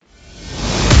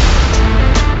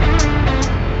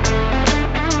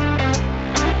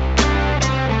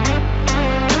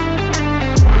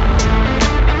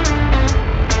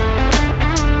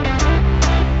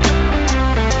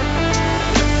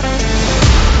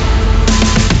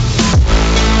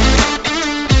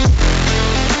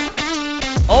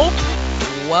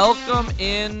Welcome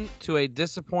in to a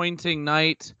disappointing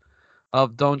night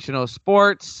of Don't You Know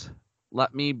Sports.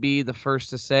 Let me be the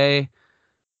first to say,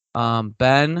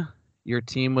 Ben, your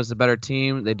team was the better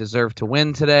team. They deserve to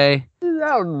win today. I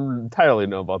don't entirely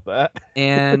know about that.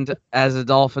 And as a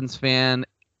Dolphins fan,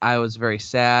 I was very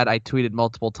sad. I tweeted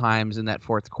multiple times in that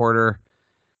fourth quarter,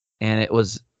 and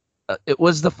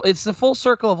it's the full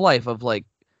circle of life of like,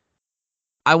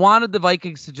 I wanted the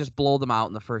Vikings to just blow them out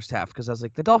in the first half because I was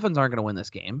like, the Dolphins aren't going to win this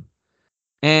game.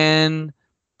 And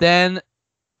then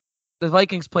the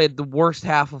Vikings played the worst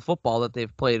half of football that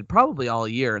they've played probably all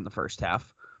year in the first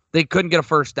half. They couldn't get a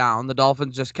first down. The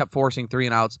Dolphins just kept forcing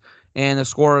 3-and-outs, and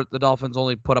the Dolphins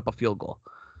only put up a field goal.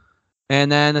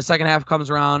 And then the second half comes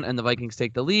around, and the Vikings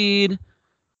take the lead,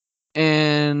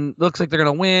 and looks like they're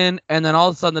going to win. And then all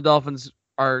of a sudden, the Dolphins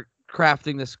are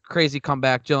crafting this crazy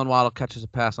comeback. Jalen Waddle catches a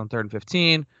pass on 3rd and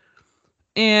 15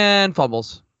 and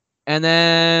fumbles. And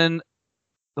then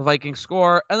the Vikings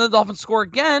score, and the Dolphins score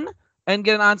again and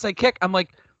get an onside kick. I'm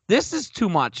like, this is too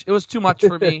much. It was too much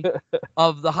for me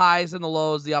of the highs and the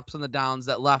lows, the ups and the downs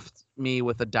that left me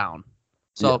with a down.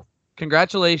 So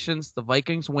Congratulations. The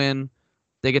Vikings win.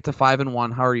 They get to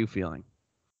 5-1. How are you feeling?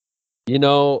 You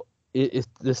know, I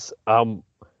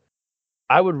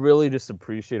would really just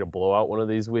appreciate a blowout one of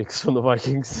these weeks from the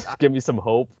Vikings. Give me some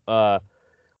hope. We're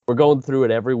going through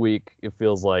it every week. It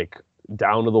feels like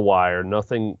down to the wire.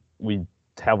 Nothing. We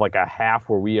have like a half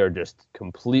where we are just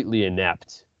completely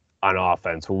inept on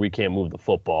offense, where we can't move the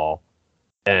football,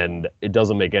 and it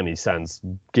doesn't make any sense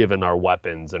given our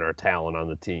weapons and our talent on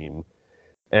the team.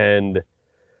 And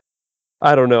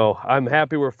I don't know. I'm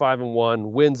happy we're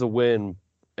 5-1. Win's a win.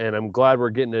 And I'm glad we're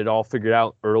getting it all figured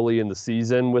out early in the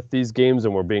season with these games,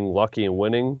 and we're being lucky and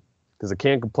winning, because I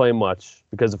can't complain much.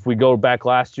 Because if we go back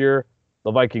last year, the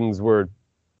Vikings were,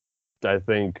 I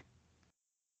think,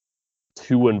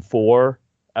 2-4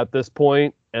 at this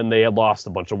point, and they had lost a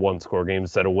bunch of one-score games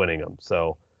instead of winning them.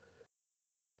 So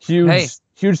huge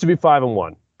to be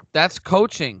 5-1. That's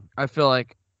coaching. I feel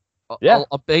like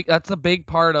that's a big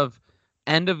part of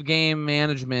end of game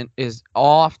management. Is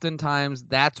oftentimes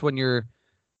that's when your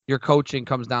coaching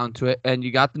comes down to it, and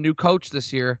you got the new coach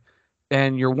this year,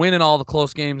 and you're winning all the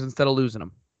close games instead of losing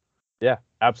them. Yeah,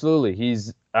 absolutely.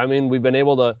 We've been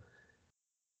able to,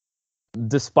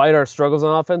 despite our struggles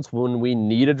on offense, when we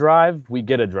need a drive, we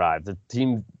get a drive. The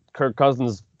team, Kirk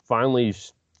Cousins finally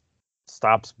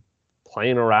stops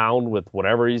playing around with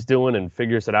whatever he's doing and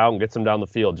figures it out and gets him down the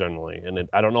field generally. And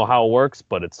I don't know how it works,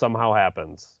 but it somehow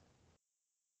happens.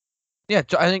 Yeah,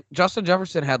 I think Justin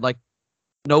Jefferson had like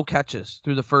no catches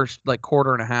through the first like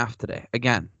quarter and a half today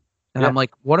again. And I'm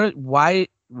like, what are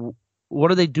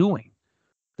they doing?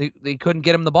 They couldn't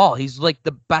get him the ball. He's like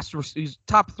the best, he's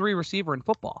top 3 receiver in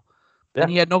football. Yeah.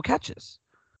 And he had no catches.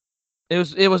 It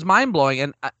was mind blowing.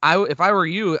 And if I were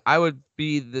you, I would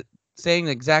be saying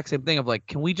the exact same thing of like,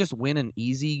 can we just win an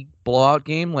easy blowout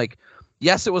game? Like,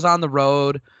 yes, it was on the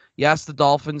road. Yes, the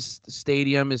Dolphins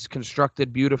stadium is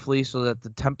constructed beautifully so that the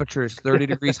temperature is 30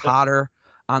 degrees hotter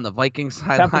on the Vikings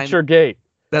sideline temperature gate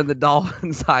than the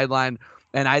Dolphins sideline.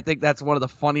 And I think that's one of the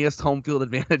funniest home field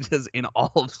advantages in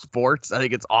all of sports. I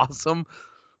think it's awesome.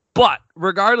 But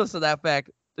regardless of that fact,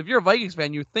 if you're a Vikings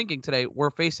fan, you're thinking today, we're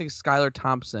facing Skylar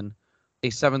Thompson, a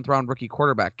 7th-round rookie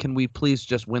quarterback. Can we please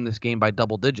just win this game by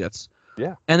double digits?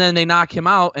 Yeah. And then they knock him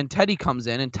out, and Teddy comes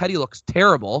in, and Teddy looks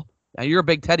terrible. Now, you're a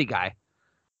big Teddy guy,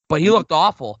 but he looked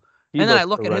awful. And then I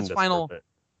look at his final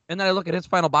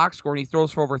box score, and he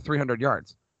throws for over 300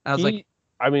 yards. And I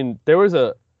was there was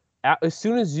as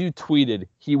soon as you tweeted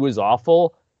he was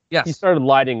awful, he started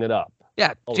lighting it up.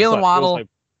 Yeah, Jalen Waddle.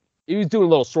 He was doing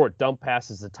little short dump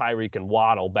passes to Tyreek and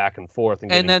Waddle back and forth,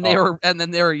 and then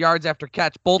they were yards after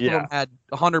catch. Both of them had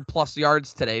 100+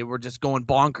 yards today. We're just going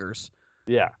bonkers.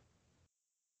 Yeah,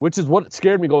 which is what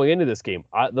scared me going into this game.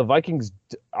 The Vikings,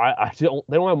 they don't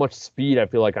have much speed. I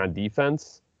feel like on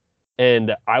defense,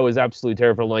 and I was absolutely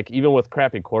terrified. Like, even with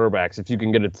crappy quarterbacks, if you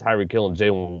can get a Tyreek Hill and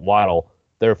Jalen Waddle,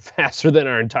 they're faster than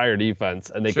our entire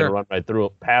defense, and they can run right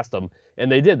through past them.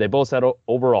 And they did. They both had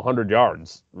over 100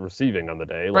 yards receiving on the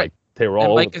day. Right. Like, they were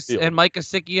all over the field. And Mike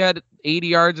Gesicki had 80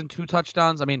 yards and 2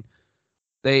 touchdowns. I mean,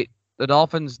 the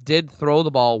Dolphins did throw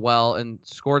the ball well and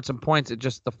scored some points. It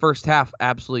just, the first half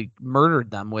absolutely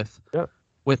murdered them with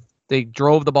they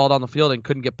drove the ball down the field and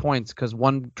couldn't get points because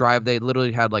one drive they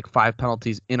literally had like 5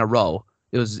 penalties in a row.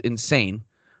 It was insane.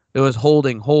 It was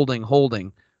holding.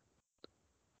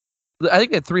 I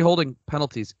think they had 3 holding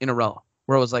penalties in a row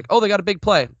where it was like, oh, they got a big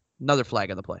play. Another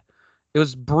flag on the play. It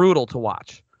was brutal to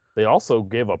watch. They also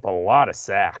gave up a lot of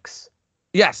sacks.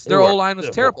 Yes, their O-line was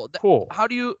terrible. Cool. How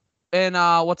do you, and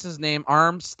what's his name?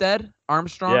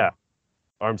 Armstrong? Yeah.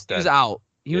 Armstead. He was out.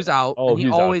 He was out, Oh, and he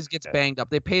he's always out. gets banged up.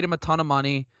 They paid him a ton of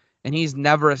money, and he's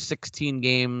never a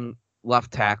 16-game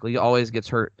left tackle. He always gets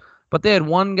hurt. But they had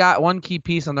one key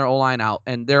piece on their O-line out,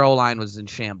 and their O-line was in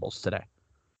shambles today.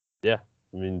 Yeah,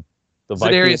 I mean the Zadarius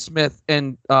Vikings. Smith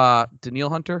and Daniil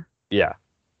Hunter. Yeah,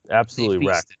 absolutely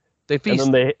wrecked. They feasted.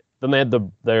 And then they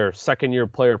had their second-year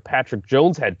player Patrick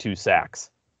Jones had 2 sacks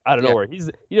out of nowhere.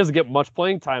 He doesn't get much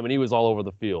playing time, and he was all over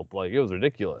the field. Like, it was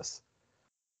ridiculous.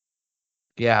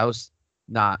 Yeah, it was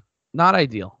not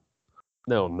ideal.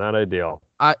 No, not ideal.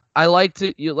 I like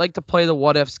to play the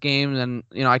what ifs game, and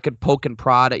I could poke and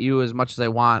prod at you as much as I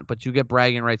want, but you get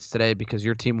bragging rights today because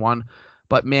your team won.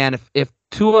 But man, if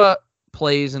Tua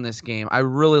plays in this game, I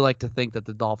really like to think that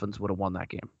the Dolphins would have won that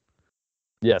game.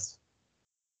 Yes.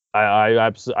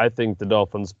 I think the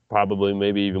Dolphins probably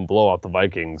maybe even blow out the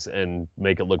Vikings and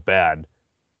make it look bad,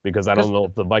 because I don't know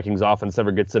if the Vikings offense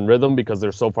ever gets in rhythm because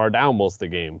they're so far down most of the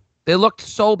game. They looked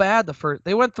so bad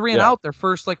they went 3 and out their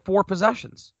first 4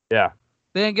 possessions. Yeah.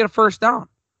 They didn't get a first down.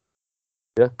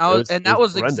 Yeah. That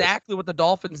was exactly what the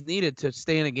Dolphins needed to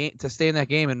stay in that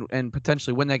game and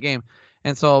potentially win that game.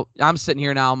 And so I'm sitting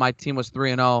here now, my team was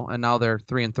 3-0 and now they're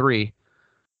 3-3.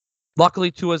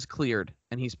 Luckily Tua's cleared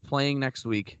and he's playing next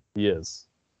week. He is.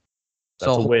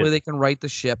 So hopefully they can right the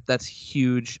ship. That's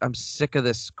huge. I'm sick of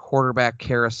this quarterback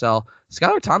carousel.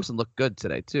 Skylar Thompson looked good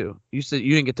today too. You said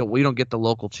we don't get the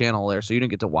local channel there, so you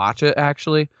didn't get to watch it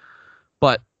actually.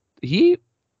 But he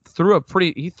threw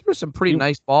some pretty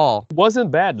nice ball.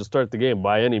 Wasn't bad to start the game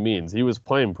by any means. He was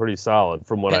playing pretty solid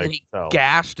from what I could tell.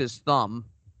 Gashed his thumb,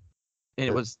 and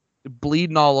it was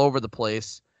bleeding all over the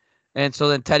place. And so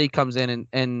then Teddy comes in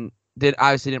and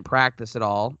obviously didn't practice at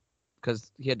all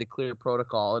because he had to clear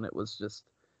protocol, and it was just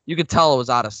you could tell it was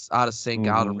out of sync,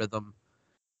 out of rhythm,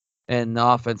 and the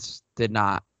offense did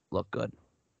not look good.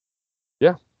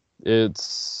 Yeah,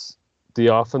 the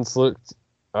offense looked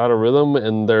out of rhythm,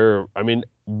 and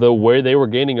the way they were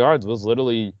gaining yards was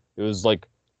literally, it was like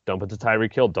dump it to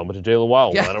Tyreek Hill, dump it to Jalen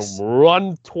Waddle, let him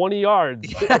run 20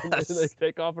 yards, and they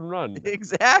take off and run.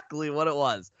 Exactly what it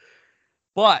was.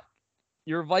 But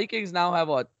your Vikings now have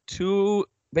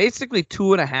basically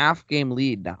 2.5 game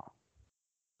lead now.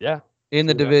 Yeah. In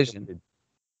the division.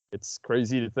 It's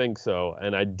crazy to think so.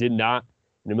 And I did not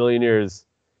in a million years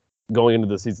going into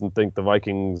the season think the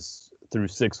Vikings through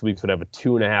 6 weeks would have a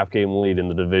 2.5 game lead in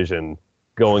the division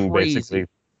going basically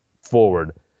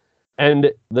forward. And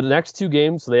the next 2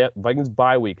 games, so they have Vikings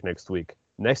bye week next week.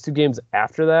 Next 2 games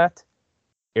after that,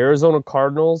 Arizona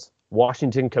Cardinals,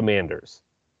 Washington Commanders.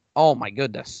 Oh my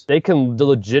goodness. They can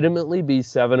legitimately be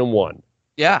 7-1.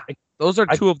 Yeah, those are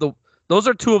two of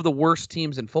the worst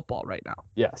teams in football right now.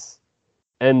 Yes,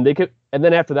 and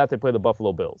then after that they play the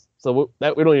Buffalo Bills. So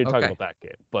we don't need to talk about that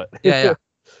game. But yeah.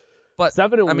 But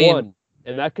 7-1,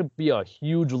 and that could be a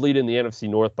huge lead in the NFC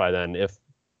North by then if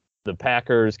the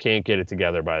Packers can't get it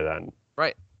together by then.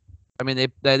 Right. I mean,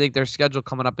 I think their schedule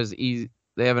coming up is easy.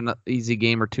 They have an easy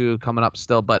game or 2 coming up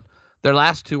still, but their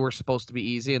last 2 were supposed to be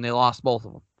easy, and they lost both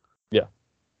of them. Yeah.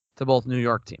 To both New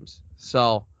York teams.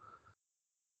 So,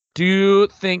 do you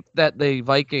think that the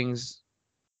Vikings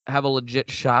have a legit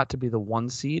shot to be the 1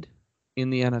 seed in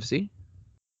the NFC?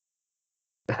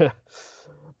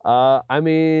 I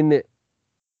mean,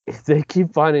 if they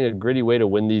keep finding a gritty way to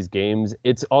win these games,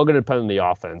 it's all going to depend on the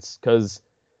offense, because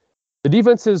the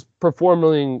defense is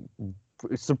performing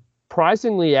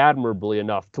surprisingly admirably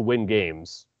enough to win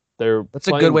games. That's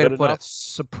a good way to put it.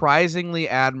 Surprisingly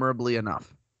admirably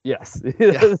enough. Yes.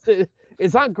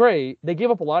 It's not great. They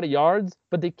give up a lot of yards,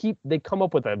 but they come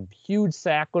up with a huge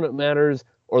sack when it matters,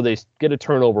 or they get a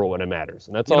turnover when it matters.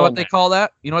 And that's all. You know what they call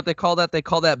that? You know what they call that? They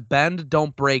call that bend,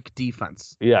 don't break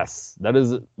defense. Yes. That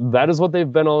is what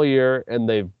they've been all year, and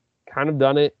they've kind of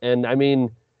done it. And I mean,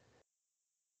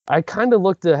 I kind of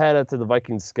looked ahead to the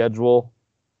Vikings schedule.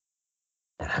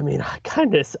 And I mean,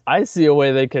 I see a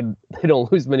way they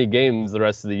don't lose many games the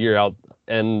rest of the year out,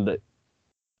 and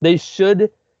they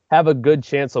should have a good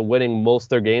chance of winning most of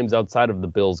their games outside of the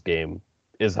Bills game,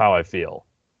 is how I feel.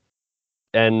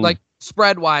 And like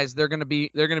spread wise, they're gonna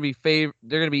be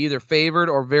either favored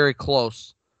or very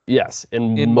close. Yes,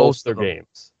 in most of their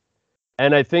games.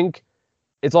 And I think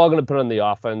it's all gonna put on the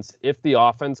offense. If the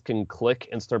offense can click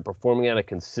and start performing at a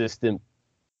consistent,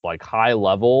 high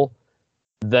level,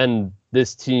 then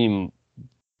this team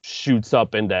shoots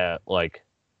up into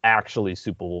actually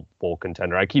Super Bowl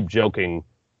contender. I keep joking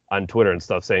on Twitter and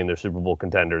stuff saying they're Super Bowl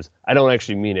contenders. I don't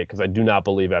actually mean it, because I do not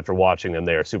believe after watching them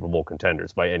they are Super Bowl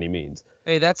contenders by any means.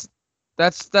 Hey, that's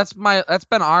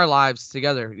been our lives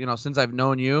together, since I've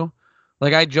known you.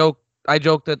 I joke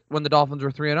that when the Dolphins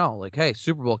were 3-0, hey,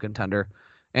 Super Bowl contender.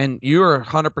 And you're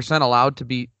 100% allowed to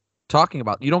be talking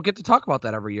about. You don't get to talk about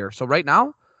that every year. So right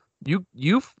now, you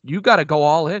got to go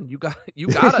all in. You got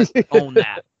to own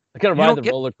that. I gotta ride the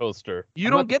roller coaster. You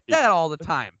don't get that all the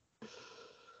time.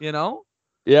 You know?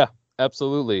 Yeah,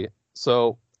 absolutely.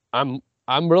 So I'm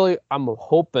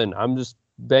hoping, I'm just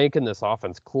banking this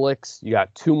offense clicks. You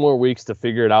got 2 more weeks to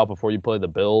figure it out before you play the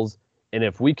Bills. And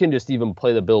if we can just even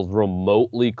play the Bills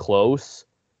remotely close,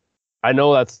 I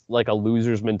know that's like a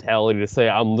loser's mentality to say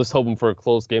I'm just hoping for a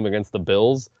close game against the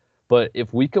Bills. But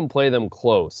if we can play them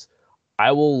close,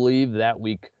 I will leave that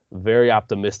week very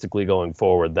optimistically going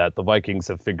forward that the Vikings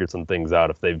have figured some things out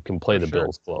if they can play the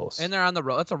Bills close. And they're on the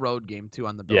road. It's a road game too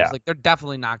on the Bills. Yeah. Like they're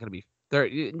definitely not going to be there.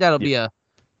 That'll be a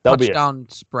touchdown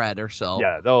spread or so.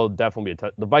 Yeah, that'll definitely be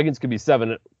the Vikings could be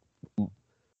 7.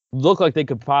 Look like they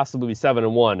could possibly be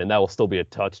 7-1, and that will still be a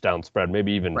touchdown spread,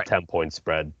 maybe even 10-point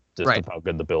spread, just of how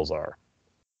good the Bills are.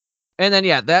 And then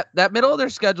that middle of their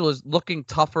schedule is looking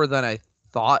tougher than I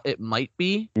thought it might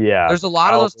be. Yeah, there's a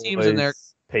lot of those teams in there.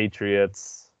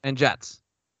 Patriots and Jets.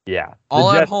 Yeah,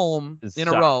 all Jets at home in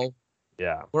a row.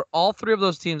 Yeah, where all 3 of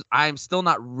those teams, I'm still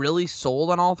not really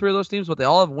sold on all 3 of those teams, but they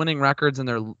all have winning records, and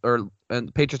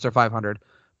the Patriots are 500,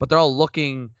 but they're all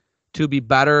looking to be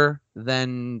better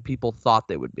than people thought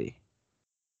they would be.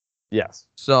 Yes.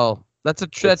 So that's a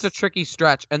tricky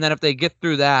stretch, and then if they get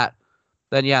through that,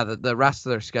 then the rest of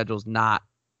their schedule is not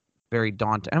very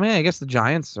daunting. I mean, I guess the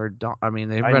Giants are. I mean,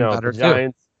 they've been better the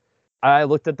Giants, too. I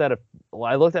looked at that.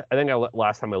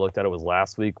 Last time I looked at it was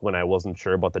last week when I wasn't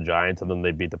sure about the Giants, and then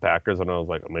they beat the Packers, and I was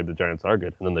like, oh, maybe the Giants are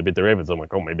good. And then they beat the Ravens. I'm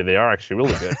like, oh, maybe they are actually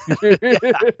really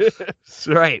good.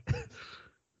 Right.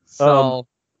 So,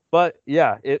 but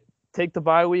yeah, take the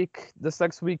bye week this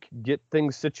next week, get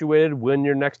things situated, win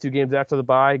your next 2 games after the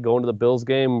bye, go into the Bills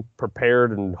game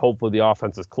prepared, and hopefully the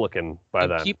offense is clicking by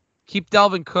then. Keep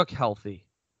Dalvin Cook healthy.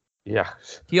 Yeah.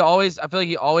 I feel like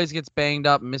he always gets banged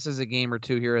up, misses a game or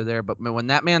 2 here or there. But when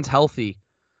that man's healthy,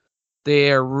 they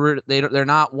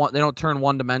don't turn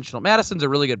one-dimensional. Madison's a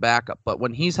really good backup, but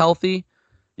when he's healthy,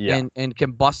 and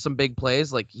can bust some big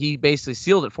plays, like he basically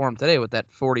sealed it for him today with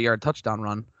that 40-yard touchdown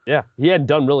run. Yeah, he hadn't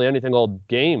done really anything all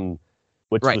game,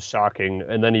 which was shocking.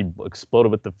 And then he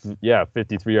exploded with the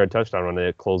 53-yard touchdown run, and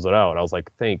it closed it out. I was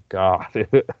like, thank God.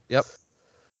 Yep.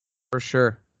 For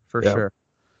sure.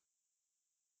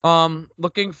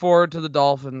 Looking forward to the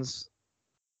Dolphins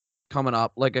coming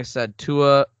up. Like I said,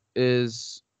 Tua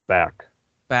is back.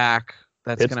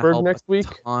 That's going to help next week.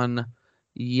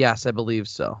 Yes, I believe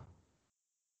so.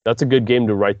 That's a good game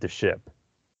to right the ship.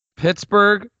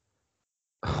 Pittsburgh.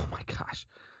 Oh my gosh.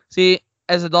 See,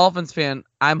 as a Dolphins fan,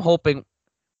 I'm hoping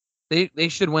they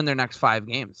should win their next 5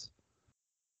 games.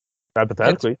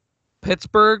 Hypothetically.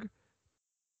 Pittsburgh,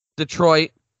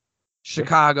 Detroit,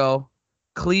 Chicago,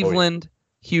 Cleveland,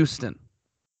 Houston.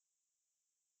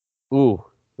 Ooh,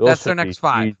 that's their next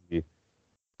 5. Easy.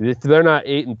 If they're not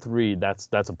 8-3,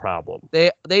 that's a problem.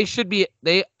 They should be.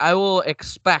 I will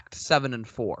expect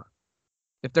 7-4.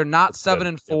 If they're not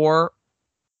 7-4,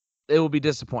 it will be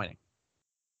disappointing.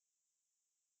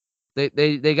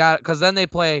 They got, because then they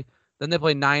play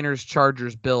Niners,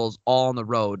 Chargers, Bills all on the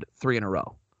road 3 in a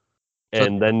row.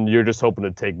 And then you're just hoping to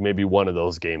take maybe one of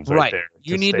those games right there.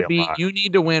 You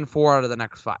need to win 4 out of the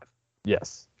next 5.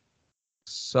 Yes.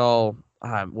 So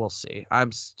we'll see. I'm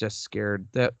just scared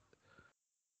that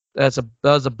was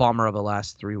a bummer of the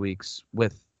last 3 weeks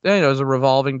with it was a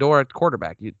revolving door at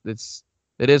quarterback. It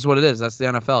is what it is. That's the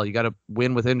NFL. You got to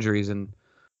win with injuries, and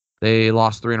they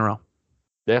lost 3 in a row.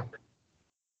 Yeah.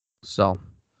 So,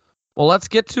 well, let's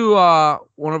get to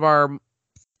one of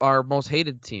our most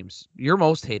hated teams. Your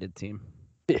most hated team.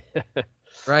 Yeah.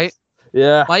 Right?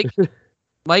 Yeah.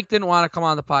 Mike didn't want to come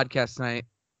on the podcast tonight.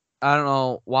 I don't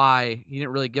know why. He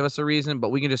didn't really give us a reason, but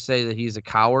we can just say that he's a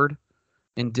coward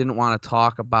and didn't want to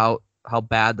talk about how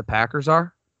bad the Packers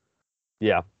are.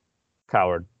 Yeah.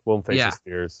 Coward. Won't face his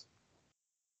fears.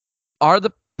 Are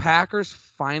the Packers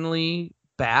finally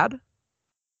bad?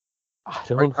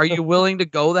 Are you willing to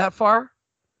go that far?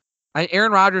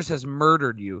 Aaron Rodgers has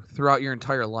murdered you throughout your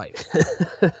entire life.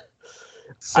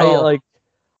 So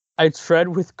I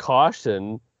tread with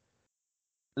caution.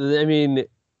 I mean,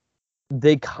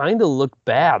 they kind of look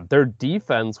bad. Their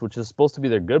defense, which is supposed to be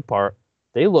their good part,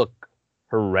 they look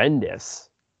horrendous.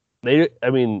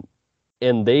 And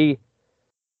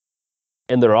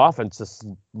their offense just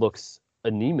looks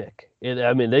anemic.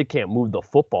 They can't move the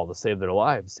football to save their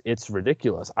lives. It's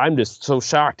ridiculous. I'm just so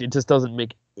shocked. It just doesn't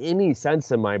make any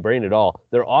sense in my brain at all.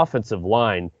 Their offensive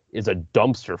line is a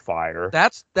dumpster fire.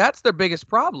 That's their biggest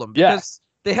problem. Because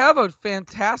they have a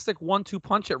fantastic 1-2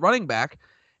 punch at running back,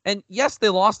 And yes, they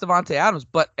lost Devontae Adams,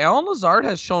 but Allen Lazard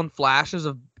has shown flashes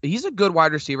of he's a good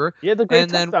wide receiver. He had the great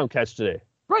touchdown catch today.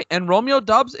 Right, and Romeo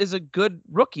Doubs is a good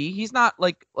rookie. He's not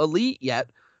like elite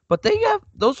yet, but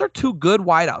those are two good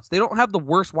wideouts. They don't have the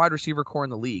worst wide receiver core in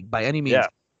the league by any means. Yeah.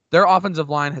 Their offensive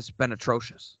line has been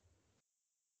atrocious.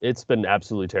 It's been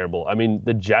absolutely terrible. I mean,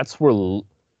 the Jets were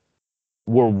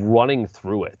running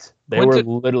through it. They were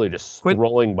literally just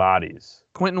throwing bodies.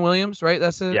 Quentin Williams, right?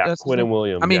 That's Quentin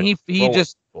Williams. I mean, he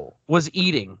just was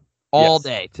eating all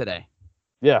day today.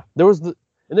 Yeah, there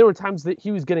were times that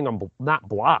he was getting not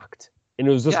blocked, and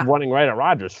it was just running right at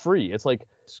Rodgers free. It's like,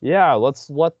 yeah, let's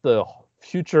let the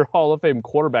future Hall of Fame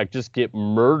quarterback just get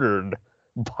murdered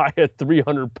by a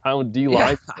 300-pound D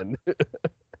lineman.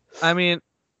 I mean,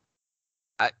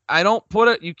 I don't put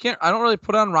it. I don't really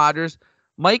put it on Rodgers.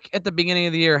 Mike at the beginning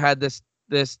of the year had this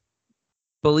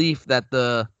belief that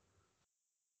the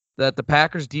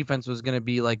Packers defense was going to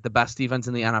be like the best defense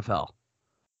in the NFL.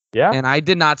 Yeah. And I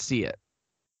did not see it.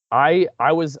 I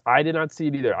did not see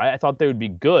it either. I thought they would be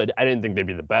good. I didn't think they'd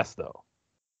be the best though.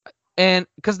 And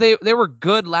because they were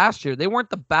good last year. They weren't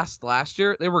the best last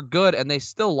year. They were good, and they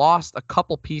still lost a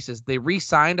couple pieces. They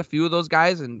re-signed a few of those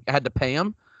guys and had to pay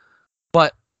them.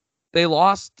 But they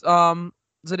lost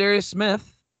Zadarius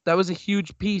Smith. That was a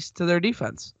huge piece to their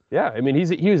defense. Yeah, I mean,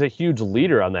 he was a huge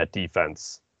leader on that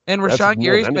defense. And Rashawn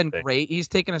Gary's been great. He's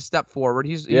taken a step forward.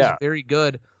 He's very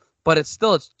good. But it's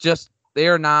just they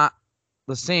are not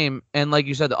the same. And like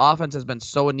you said, the offense has been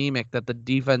so anemic that the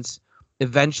defense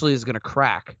eventually is going to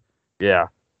crack. Yeah.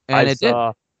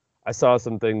 And I saw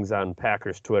some things on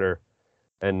Packers Twitter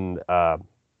and I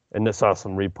saw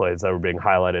some replays that were being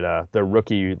highlighted. Their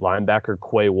rookie linebacker,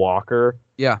 Quay Walker.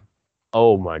 Yeah.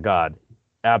 Oh my God.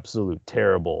 Absolute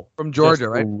terrible. From Georgia,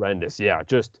 just right? Horrendous. Yeah.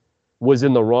 Just was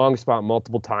in the wrong spot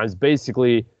multiple times.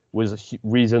 Basically was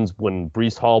reasons when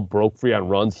Breece Hall broke free on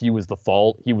runs, he was the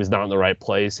fault. He was not in the right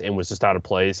place and was just out of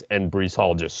place. And Breece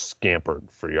Hall just scampered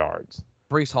for yards.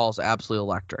 Breece Hall is absolutely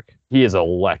electric. He is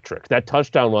electric. That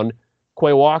touchdown run,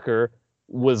 Quay Walker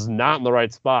was not in the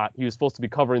right spot. He was supposed to be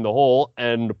covering the hole,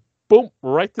 and boom,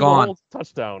 right through the hole,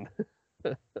 touchdown.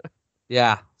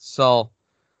 Yeah, so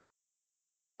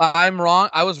I'm wrong.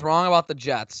 I was wrong about the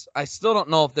Jets. I still don't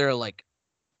know if they're like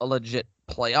a legit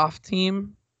playoff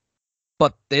team,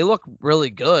 but they look really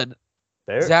good.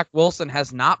 Zach Wilson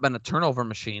has not been a turnover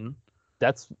machine.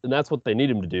 That's what they need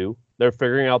him to do. They're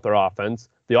figuring out their offense.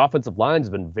 The offensive line's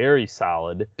been very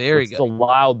solid. Very good. It's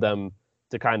allowed them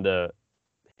to kind of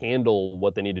handle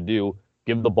what they need to do.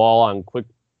 Give the ball on quick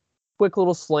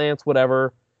little slants,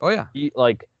 whatever. Oh yeah.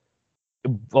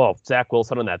 Zach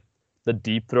Wilson on the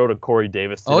deep throw to Corey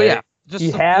Davis today. Oh yeah.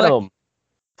 He had him.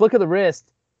 Flick of the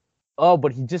wrist. Oh,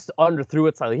 but he just underthrew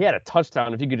it slightly. He had a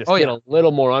touchdown if he could just get a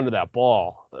little more under that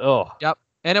ball. Oh. Yep.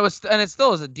 And it still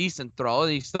was a decent throw.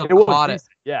 He still caught it.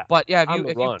 Yeah. But yeah,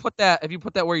 if you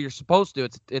put that where you're supposed to,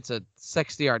 it's a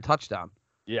 60-yard touchdown.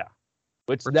 Yeah.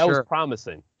 Which was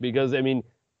promising because I mean,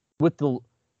 with the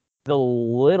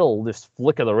little just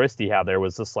flick of the wrist he had there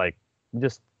was just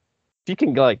if he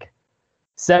can like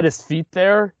set his feet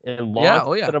there and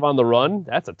launch instead of on the run,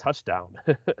 that's a touchdown.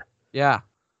 Yeah.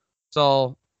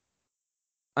 So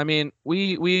I mean,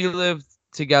 we lived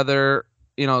together,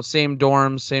 same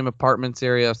dorms, same apartments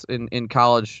areas in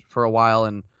college for a while,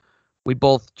 and we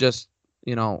both just,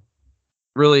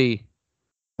 really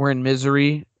were in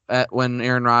misery when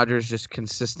Aaron Rodgers just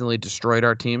consistently destroyed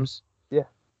our teams. Yeah.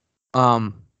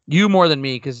 You more than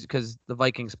me because the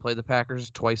Vikings play the Packers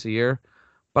twice a year,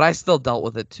 but I still dealt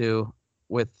with it too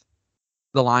with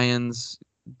the Lions.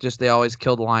 Just they always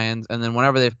kill the Lions, and then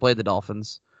whenever they've played the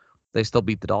Dolphins, they still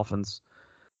beat the Dolphins.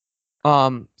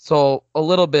 So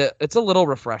it's a little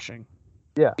refreshing.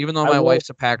 Yeah. Even though my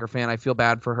wife's a Packer fan, I feel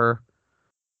bad for her.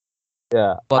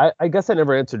 Yeah. But I guess I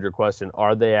never answered your question.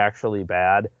 Are they actually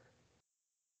bad?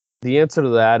 The answer to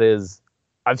that is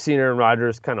I've seen Aaron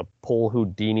Rodgers kind of pull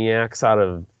Houdiniacs out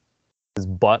of his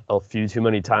butt a few too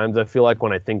many times. I feel like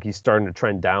when I think he's starting to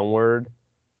trend downward.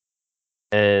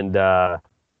 And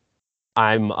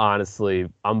I'm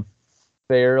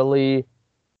fairly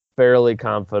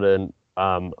confident.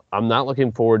 I'm not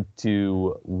looking forward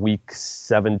to week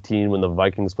 17 when the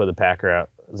Vikings play the Packers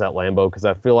at Lambeau because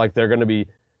I feel like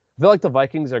the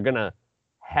Vikings are going to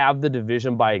have the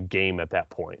division by a game at that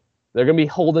point. They're going to be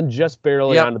holding just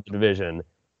barely onto the division,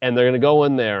 and they're going to go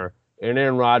in there, and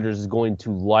Aaron Rodgers is going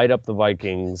to light up the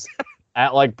Vikings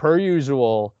at like per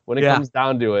usual when it comes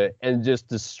down to it and just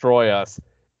destroy us.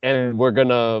 And we're going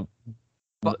to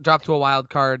drop to a wild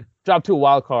card.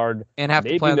 And have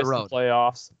to play on the road.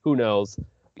 Playoffs. Who knows?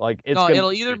 Like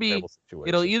it'll either be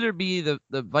the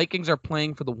Vikings are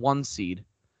playing for the 1 seed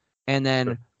and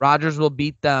then Rodgers will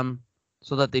beat them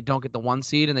so that they don't get the 1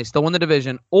 seed and they still win the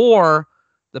division, or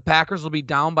the Packers will be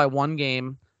down by 1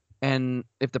 game, and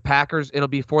if the Packers, it'll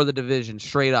be for the division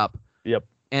straight up. Yep.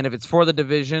 And if it's for the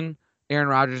division, Aaron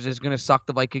Rodgers is going to suck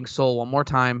the Vikings' soul one more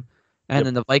time, and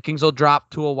then the Vikings will drop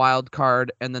to a wild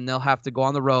card, and then they'll have to go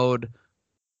on the road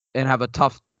and have a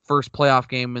tough first playoff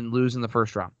game and lose in the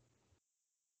first round.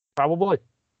 Probably.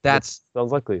 That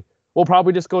sounds likely. We'll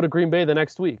probably just go to Green Bay the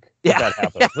next week if that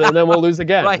happens, yeah. and then we'll lose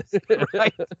again. Right.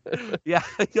 Yeah,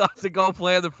 you'll have to go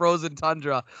play in the frozen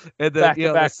tundra and then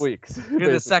back-to-back weeks in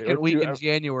the second week in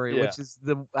January, which is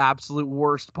the absolute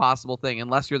worst possible thing,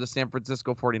 unless you're the San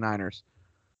Francisco 49ers.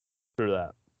 Through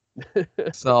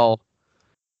that. So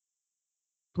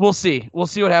we'll see. We'll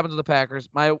see what happens with the Packers.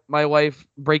 My wife,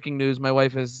 breaking news, my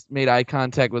wife has made eye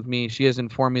contact with me. She has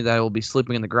informed me that I will be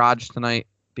sleeping in the garage tonight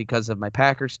because of my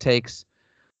Packers takes.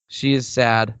 She is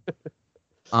sad.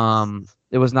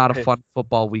 It was not a fun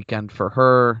football weekend for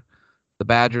her. The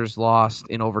Badgers lost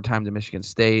in overtime to Michigan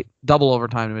State, double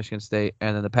overtime to Michigan State,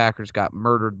 and then the Packers got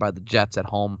murdered by the Jets at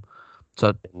home.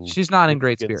 So she's not in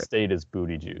great spirits. State is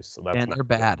booty juice, so that's and they're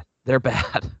bad. They're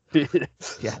bad.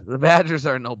 Yeah, the Badgers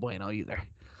are no bueno either.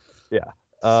 Yeah.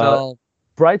 So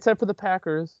bright side for the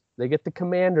Packers, they get the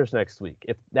Commanders next week.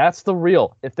 If that's the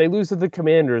real, if they lose to the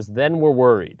Commanders, then we're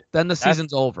worried. Then the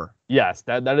season's over. Yes,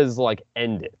 that is like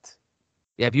end it.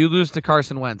 Yeah, if you lose to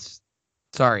Carson Wentz,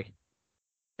 sorry.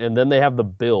 And then they have the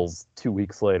Bills 2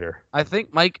 weeks later. I think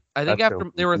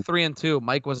after they were 3-2,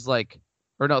 Mike was like,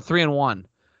 or no, 3-1.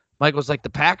 Mike was like, the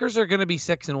Packers are going to be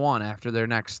 6-1 after their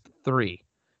next 3,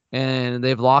 and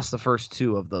they've lost the first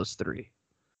 2 of those 3.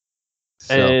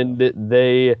 So. And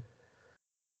they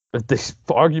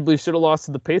arguably should have lost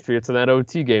to the Patriots in that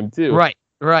OT game too. Right.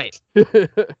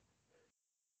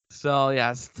 So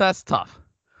yeah, that's tough.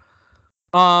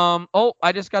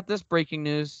 I just got this breaking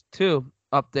news too.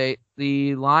 Update: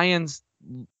 the Lions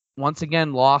once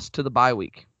again lost to the bye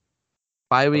week.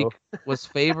 Bye week was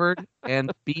favored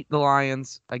and beat the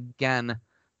Lions again.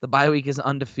 The bye week is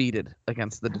undefeated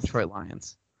against the Detroit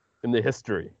Lions in the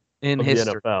history. The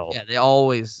NFL. Yeah, they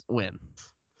always win.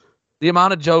 The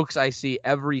amount of jokes I see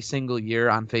every single year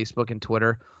on Facebook and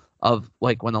Twitter of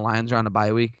like when the Lions are on a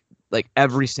bye week, like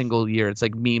every single year, it's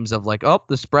like memes of like, oh,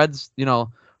 the spread's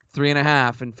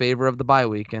 3.5 in favor of the bye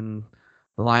week, and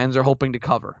the Lions are hoping to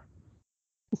cover.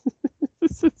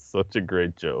 This is such a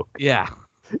great joke. Yeah,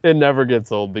 it never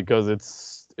gets old because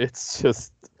it's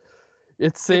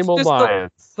same old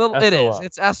Lions. It is.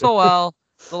 It's SOL.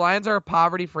 The Lions are a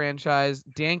poverty franchise.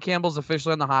 Dan Campbell's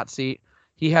officially on the hot seat.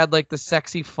 He had like the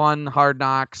sexy, fun Hard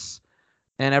Knocks,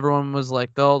 and everyone was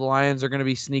like, "Oh, the Lions are going to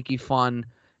be sneaky fun,"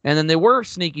 and then they were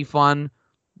sneaky fun.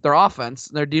 Their offense,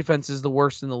 their defense is the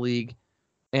worst in the league,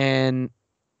 and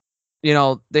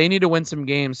they need to win some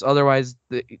games. Otherwise,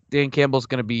 Dan Campbell's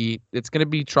going to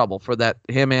be trouble for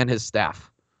him and his staff.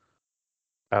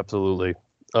 Absolutely.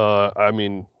 I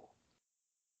mean,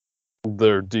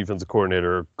 their defensive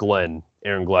coordinator,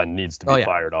 Aaron Glenn, needs to be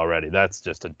fired already. That's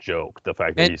just a joke. The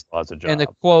fact that he still has a job. And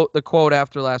the quote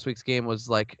after last week's game was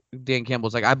like, Dan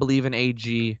Campbell's like, "I believe in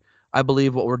AG. I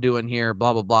believe what we're doing here.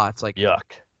 Blah blah blah." It's like,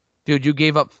 yuck, dude. You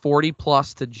gave up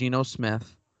 40+ to Geno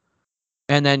Smith,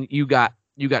 and then you got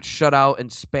shut out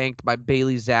and spanked by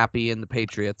Bailey Zappi and the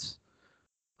Patriots.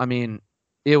 I mean,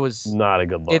 it was not a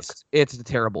good look. It's a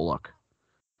terrible look.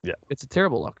 Yeah, it's a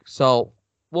terrible look. So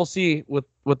we'll see with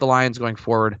the Lions going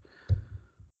forward.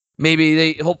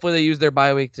 Hopefully they use their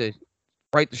bye week to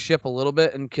right the ship a little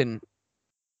bit and can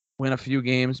win a few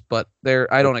games, but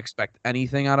I don't expect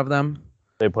anything out of them.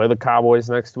 They play the Cowboys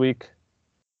next week.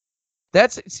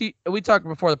 We talked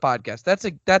before the podcast.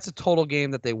 That's a total game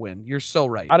that they win. You're so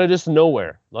right. Out of just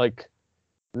nowhere. Like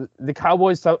the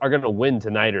Cowboys are going to win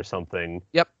tonight or something.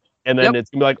 Yep. And then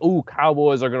it's going to be like, ooh,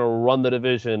 Cowboys are going to run the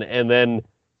division, and then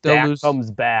Dak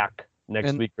comes back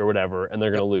next week or whatever, and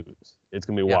they're going to lose. It's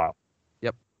going to be wild.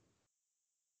 Yep.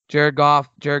 Jared Goff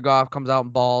comes out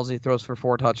and balls. He throws for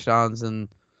 4 touchdowns, and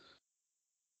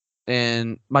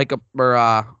Micah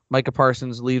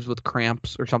Parsons leaves with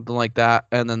cramps or something like that,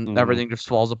 and then everything just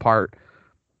falls apart.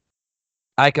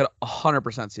 I could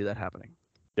 100% see that happening.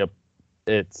 Yep.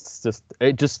 It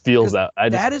just feels that.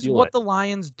 That is what the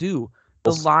Lions do.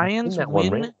 The Lions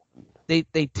win. They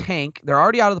tank. They're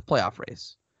already out of the playoff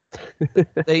race.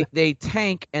 they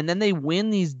tank, and then they win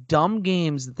these dumb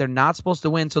games that they're not supposed to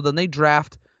win. So then they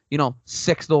draft,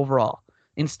 6th overall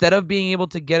instead of being able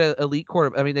to get an elite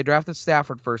quarterback. I mean, they drafted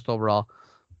Stafford 1st overall,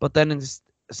 but then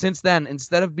since then,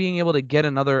 instead of being able to get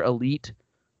another elite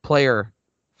player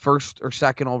 1st or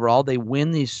 2nd overall, they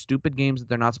win these stupid games that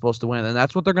they're not supposed to win, and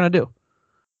that's what they're going to do.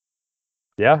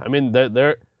 Yeah, I mean,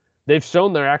 they've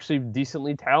shown they're actually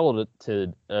decently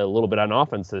talented a little bit on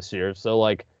offense this year. So,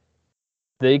 like,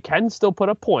 they can still put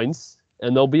up points,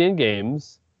 and they'll be in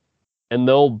games, and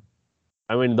they'll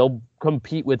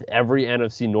compete with every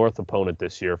NFC North opponent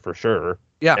this year for sure.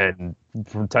 Yeah. And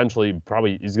potentially,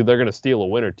 probably, they're going to steal a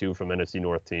win or two from NFC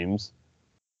North teams.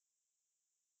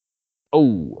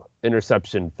 Oh,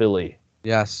 interception, Philly.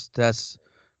 Yes, that's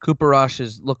Cooper Rush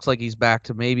looks like he's back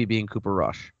to maybe being Cooper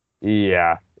Rush.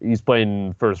 Yeah, he's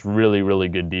playing first really, really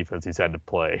good defense he's had to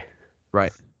play.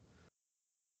 Right.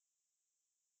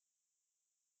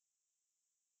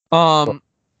 But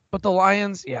the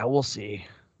Lions, yeah, we'll see.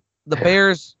 The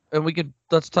Bears, and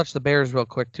let's touch the Bears real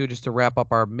quick too, just to wrap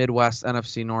up our Midwest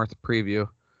NFC North preview.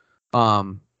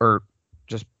 Or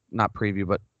just not preview,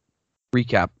 but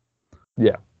recap.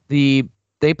 Yeah.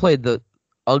 They played the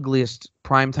ugliest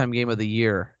primetime game of the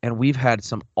year, and we've had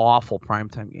some awful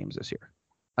primetime games this year.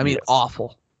 I mean,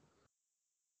 awful.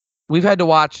 We've had to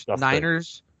watch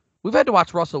Niners. We've had to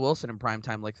watch Russell Wilson in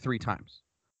primetime like 3 times.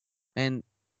 And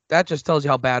that just tells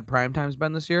you how bad primetime's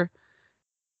been this year.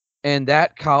 And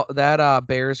that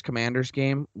Bears Commanders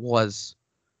game was,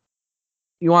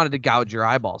 you wanted to gouge your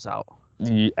eyeballs out.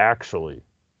 Actually.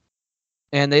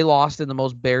 And they lost in the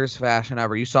most Bears fashion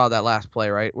ever. You saw that last play,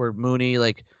 right? Where Mooney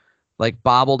like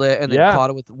bobbled it and then caught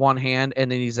it with one hand,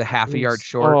 and then he's a half a yard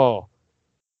short. Oh,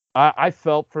 I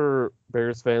felt for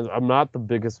Bears fans. I'm not the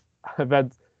biggest.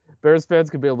 Bears fans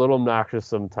can be a little obnoxious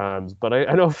sometimes, but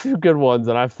I know a few good ones,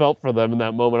 and I felt for them in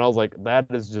that moment. I was like, that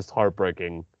is just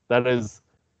heartbreaking. It's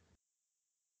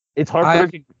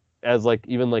heartbreaking as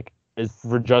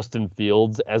for Justin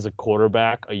Fields as a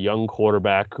quarterback, a young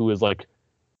quarterback who is like,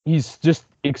 he's just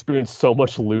experienced so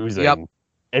much losing. Yep.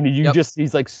 And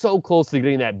he's like so close to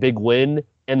getting that big win,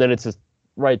 and then it's just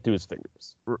right through his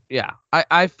fingers. Yeah.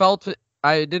 I felt it.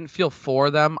 I didn't feel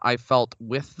for them. I felt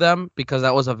with them because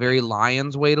that was a very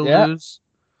Lions way to lose.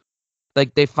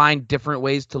 Like, they find different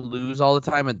ways to lose all the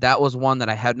time, and that was one that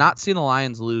I had not seen the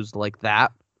Lions lose like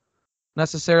that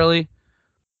necessarily.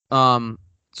 But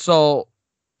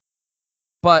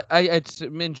it's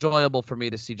enjoyable for me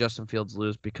to see Justin Fields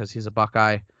lose because he's a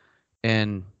Buckeye,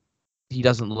 and he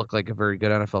doesn't look like a very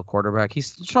good NFL quarterback.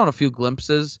 He's shown a few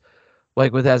glimpses,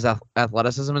 like with his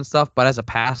athleticism and stuff, but as a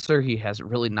passer, he has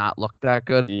really not looked that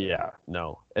good. Yeah,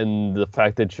 no. And the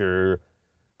fact that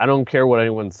I don't care what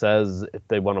anyone says if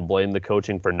they want to blame the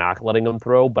coaching for not letting him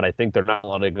throw, but I think they're not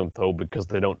letting him throw because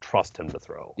they don't trust him to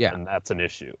throw. Yeah. And that's an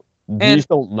issue. Please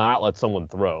don't not let someone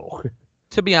throw.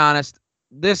 To be honest,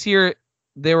 this year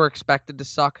they were expected to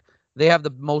suck. They have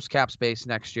the most cap space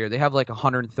next year. They have like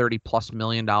 $130+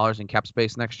 million in cap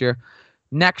space next year.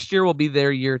 Next year will be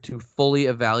their year to fully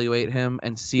evaluate him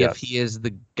and see if he is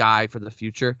the guy for the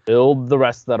future. Build the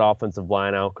rest of that offensive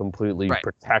line out completely. Right.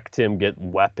 Protect him. Get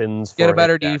weapons. Get a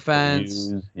better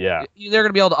defense. Yeah. They're going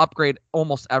to be able to upgrade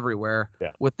almost everywhere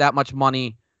with that much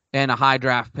money and a high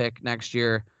draft pick next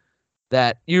year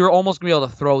that you're almost going to be able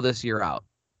to throw this year out.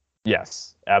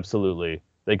 Yes, absolutely.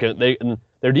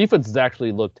 Their defense has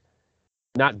actually looked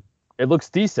it looks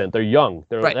decent. They're young.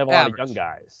 They have a lot of young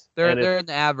guys. They're in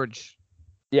the average.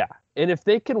 Yeah, and if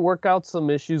they can work out some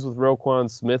issues with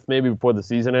Roquan Smith maybe before the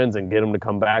season ends and get him to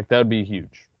come back, that would be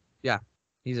huge. Yeah,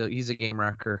 he's a game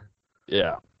wrecker.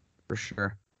 Yeah, for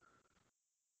sure.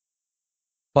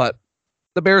 But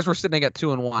the Bears were sitting at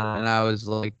 2-1, and I was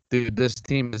like, dude, this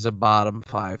team is a bottom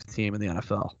 5 team in the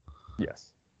NFL.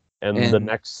 Yes, and the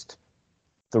next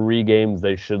 3 games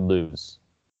they should lose: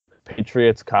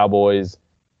 Patriots, Cowboys,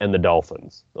 and the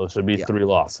Dolphins. Those should be 3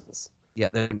 losses. Yeah,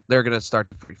 they're gonna start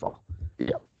the free fall.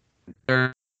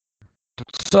 Yeah.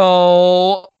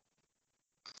 So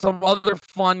some other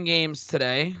fun games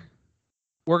today.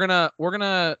 We're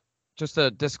gonna just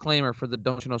a disclaimer for the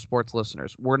Don't You Know Sports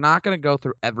listeners. We're not gonna go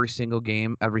through every single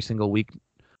game every single week.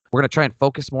 We're gonna try and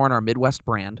focus more on our Midwest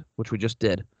brand, which we just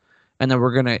did, and then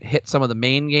we're gonna hit some of the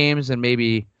main games and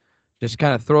maybe just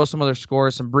kind of throw some other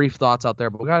scores, some brief thoughts out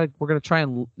there. But we're gonna try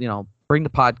and bring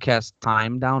the podcast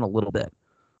time down a little bit.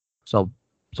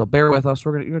 So bear with us.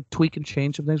 We're gonna tweak and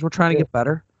change some things. We're trying to get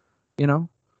better,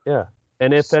 Yeah.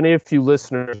 And if any of you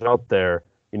listeners out there,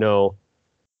 we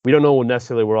don't know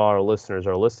necessarily where all our listeners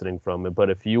are listening from, but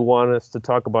if you want us to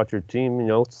talk about your team,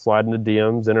 slide into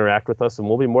DMs, interact with us, and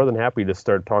we'll be more than happy to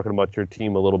start talking about your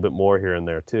team a little bit more here and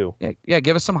there too. Yeah.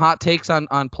 Give us some hot takes on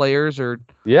players or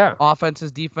offenses,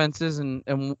 defenses,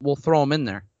 and we'll throw them in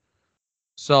there.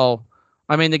 So,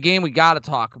 I mean, the game we got to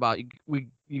talk about.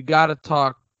 You got to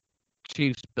talk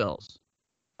Chiefs Bills.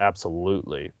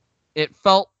 Absolutely. It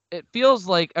feels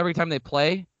like every time they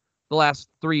play the last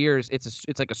 3 years, it's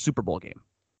like a Super Bowl game.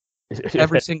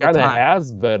 Every single time. It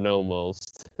has been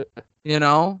almost.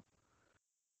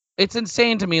 It's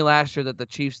insane to me last year that the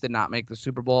Chiefs did not make the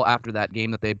Super Bowl after that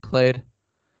game that they played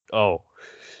Oh,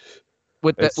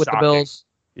 with it's the shocking. Bills,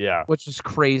 Yeah, which is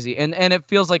crazy. And it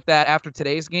feels like that after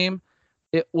today's game.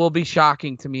 It will be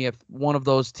shocking to me if one of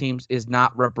those teams is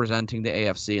not representing the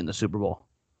AFC in the Super Bowl.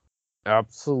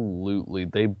 absolutely.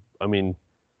 I mean,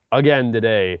 again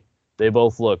today, they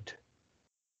both looked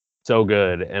so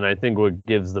good, and I think what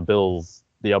gives the Bills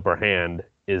the upper hand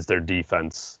is their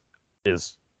defense.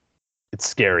 It's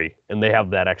scary, and they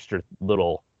have that extra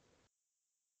little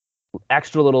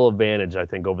advantage, I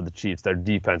think, over the Chiefs. Their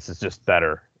defense is just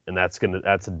better, and that's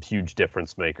a huge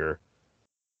difference maker.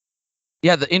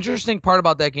 Yeah, the interesting part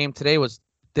about that game today was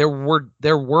there were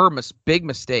big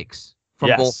mistakes from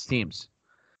both Yes. teams.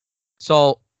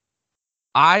 So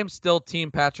I'm still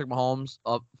team Patrick Mahomes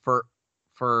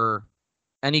for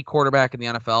any quarterback in the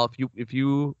NFL.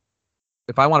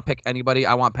 If I want to pick anybody,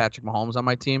 I want Patrick Mahomes on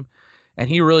my team. And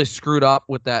he really screwed up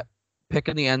with that pick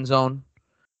in the end zone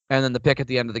and then the pick at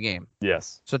the end of the game.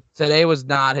 Yes. So today was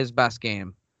not his best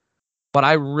game. But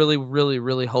I really, really,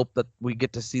 really hope that we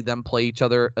get to see them play each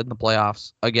other in the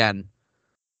playoffs again.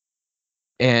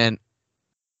 And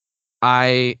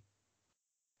I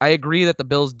agree that the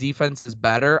Bills' defense is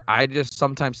better. I just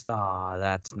sometimes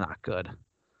that's not good.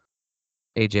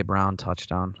 A.J. Brown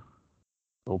touchdown.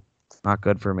 Nope. Not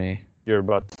good for me. You're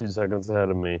about 2 seconds ahead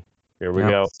of me. Here we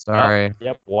go. Sorry. Oh,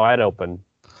 yep, wide open.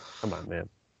 Come on, man.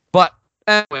 But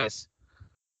anyways,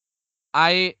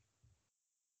 I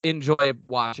enjoy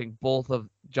watching both of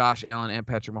Josh Allen and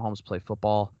Patrick Mahomes play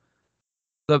football.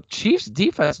 The Chiefs'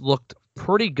 defense looked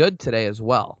pretty good today as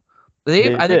well. I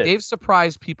think they've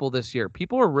surprised people this year.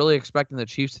 People were really expecting the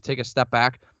Chiefs to take a step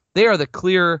back. They are the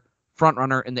clear front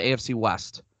runner in the AFC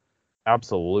West.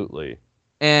 Absolutely.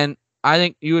 And I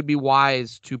think you would be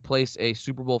wise to place a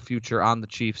Super Bowl future on the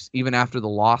Chiefs even after the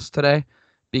loss today,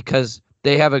 because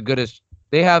they have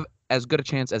as good a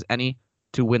chance as any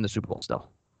to win the Super Bowl still.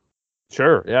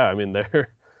 Sure. Yeah. I mean,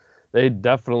 they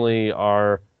definitely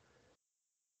are.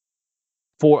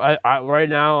 Right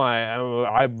now,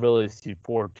 I really see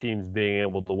 4 teams being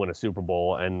able to win a Super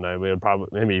Bowl, and I mean probably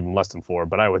maybe even less than 4,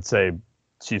 but I would say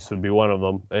Chiefs would be one of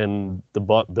them, and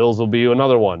the Bills will be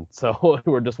another one. So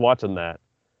we're just watching that.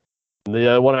 And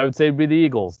the other one I would say would be the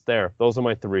Eagles. There, those are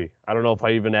my 3. I don't know if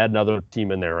I even add another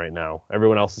team in there right now.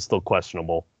 Everyone else is still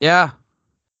questionable. Yeah,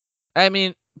 I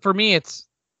mean, for me,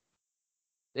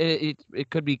 it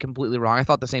could be completely wrong. I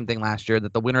thought the same thing last year,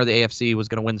 that the winner of the AFC was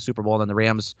going to win the Super Bowl, and then the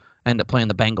Rams end up playing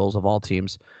the Bengals of all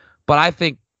teams. But I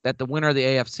think that the winner of the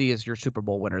AFC is your Super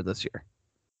Bowl winner this year.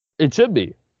 It should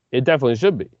be. It definitely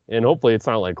should be. And hopefully it's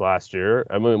not like last year.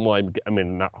 I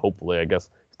mean, not hopefully, I guess.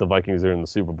 If the Vikings are in the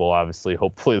Super Bowl, obviously.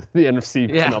 Hopefully the NFC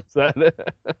can upset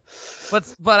it.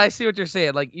 But I see what you're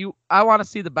saying. Like, I want to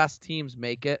see the best teams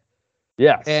make it.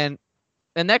 Yes. And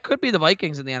that could be the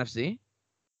Vikings in the NFC.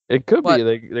 It could be.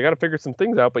 They got to figure some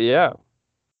things out, but yeah.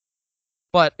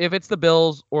 But if it's the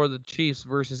Bills or the Chiefs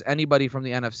versus anybody from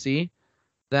the NFC,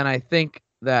 then I think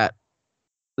that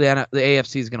the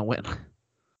AFC is going to win.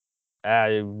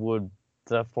 I would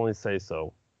definitely say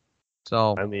so.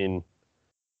 So I mean,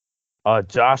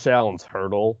 Josh Allen's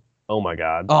hurdle. Oh my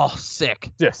God. Oh,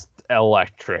 sick. Just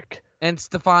electric. And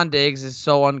Stephon Diggs is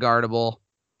so unguardable.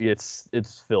 It's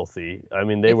filthy. I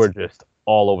mean, they were just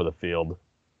all over the field.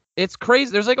 It's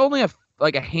crazy. There's like only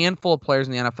a handful of players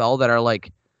in the NFL that are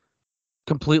like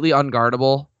completely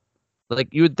unguardable. Like,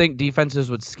 you would think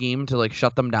defenses would scheme to like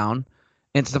shut them down.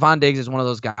 And Stephon Diggs is one of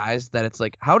those guys that it's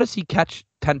like, how does he catch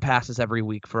 10 passes every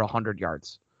week for 100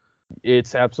 yards?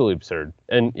 It's absolutely absurd.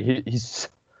 And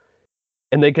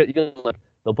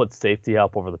they'll put safety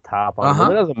help over the top on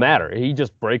him. It doesn't matter. He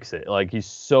just breaks it. Like, he's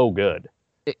so good.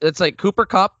 It's like Cooper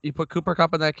Kupp. You put Cooper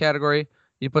Kupp in that category.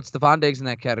 You put Stephon Diggs in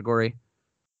that category.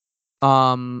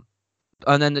 And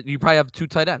then you probably have 2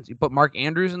 tight ends. You put Mark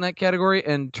Andrews in that category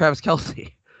and Travis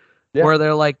Kelce, where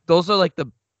they're like, those are like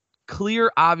the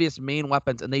clear, obvious main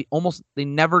weapons, and they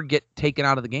never get taken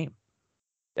out of the game.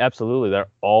 Absolutely. They're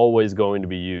always going to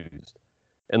be used.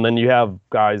 And then you have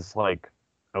guys like,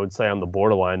 I would say on the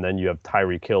borderline, then you have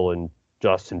Tyreek Hill and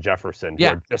Justin Jefferson, who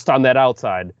are just on that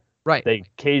outside. Right. They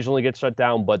occasionally get shut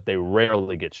down, but they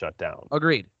rarely get shut down.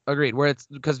 Agreed. Where it's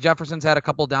because Jefferson's had a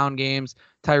couple down games.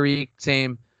 Tyreek,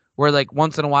 same. Where like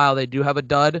once in a while they do have a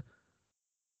dud,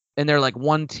 and they're like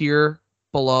one tier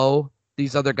below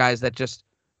these other guys that just,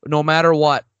 no matter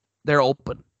what, they're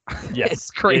open. Yes.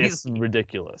 It's crazy. It's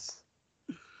ridiculous.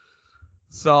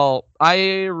 So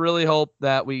I really hope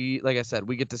that like I said,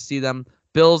 we get to see them.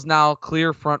 Bills now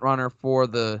clear front runner for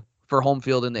home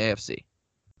field in the AFC.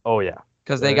 Oh yeah.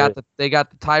 Because they got the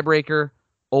tiebreaker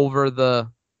over the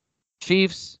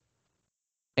Chiefs,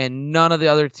 and none of the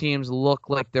other teams look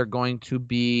like they're going to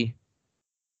be,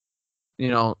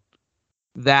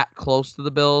 that close to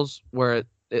the Bills where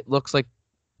it looks like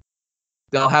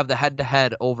they'll have the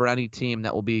head-to-head over any team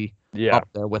that will be up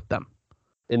there with them.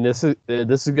 And this is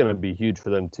going to be huge for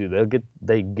them too.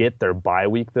 They get their bye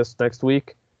week this next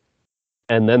week,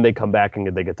 and then they come back and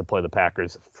they get to play the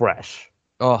Packers fresh.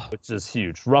 Oh, which is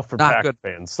huge. Rough for Packers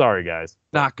fans. Sorry, guys.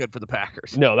 Not good for the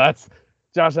Packers. No,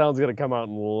 Josh Allen's going to come out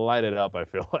and light it up, I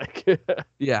feel like.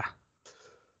 Yeah.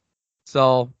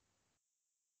 So,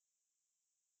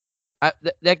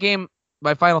 that game,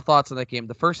 my final thoughts on that game,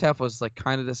 the first half was like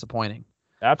kind of disappointing.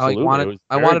 Absolutely.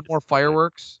 I wanted more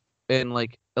fireworks and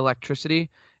like electricity.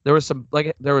 There was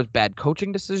bad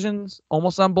coaching decisions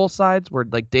almost on both sides where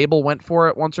like Dable went for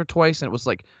it once or twice and it was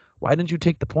like, why didn't you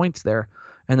take the points there?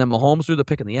 And then Mahomes threw the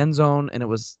pick in the end zone, and it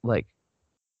was like,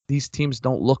 these teams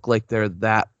don't look like they're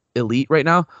that elite right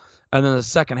now. And then the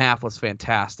second half was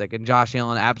fantastic, and Josh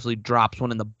Allen absolutely drops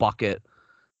one in the bucket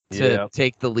to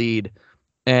take the lead,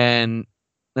 and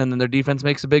then their defense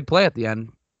makes a big play at the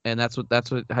end, and that's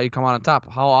how you come out on top.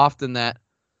 How often that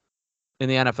in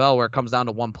the NFL where it comes down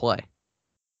to one play,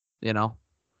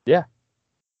 Yeah,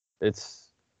 it's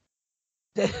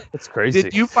crazy.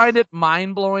 Did you find it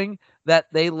mind blowing that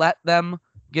they let them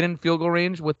get in field goal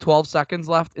range with 12 seconds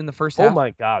left in the first half? Oh my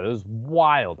God, it was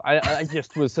wild. I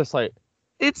just was just like,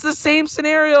 it's the same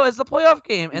scenario as the playoff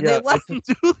game, and they let them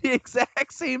do the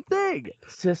exact same thing.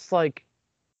 It's just like,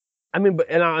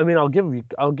 I'll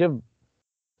give.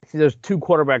 See, there's two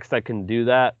quarterbacks that can do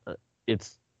that.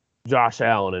 It's Josh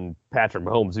Allen and Patrick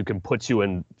Mahomes, who can put you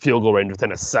in field goal range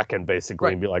within a second,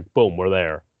 basically, and be like, boom, we're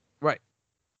there. Right.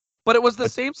 But it was the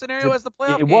same scenario as the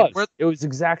playoff game. It was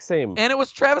exact same. And it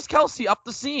was Travis Kelce up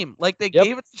the seam. Like, they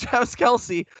gave it to Travis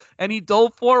Kelce, and he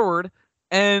dove forward,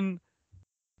 and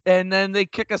then they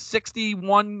kick a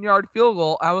 61-yard field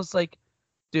goal. I was like,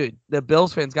 dude, the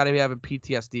Bills fans got to be having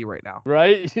PTSD right now.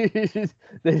 Right?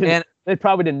 They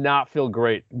probably did not feel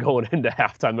great going into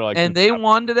halftime. They're like, and they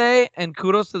won today, and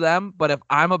kudos to them. But if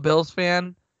I'm a Bills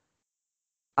fan,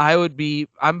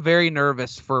 I'm very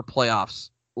nervous for playoffs.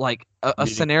 Like a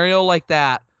scenario like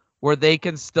that where they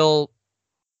can still,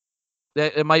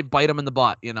 it might bite them in the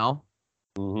butt,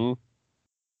 Mm-hmm.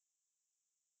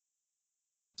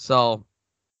 So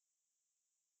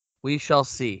we shall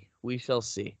see.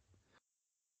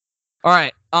 All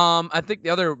right. I think the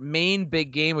other main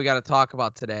big game we got to talk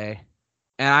about today,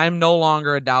 and I'm no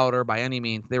longer a doubter by any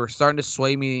means. They were starting to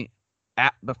sway me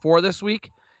before this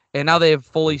week, and now they have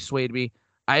fully swayed me.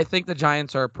 I think the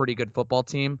Giants are a pretty good football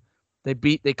team. They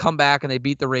come back and they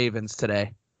beat the Ravens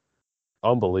today.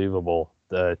 Unbelievable.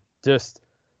 Brian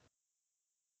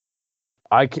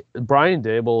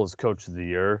Dable is coach of the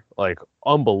year. Like,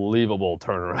 unbelievable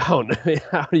turnaround.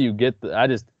 How do you get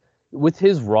with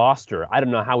his roster, I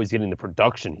don't know how he's getting the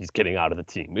production he's getting out of the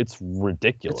team. It's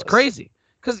ridiculous. It's crazy.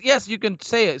 Because, yes, you can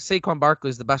say Saquon Barkley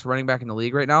is the best running back in the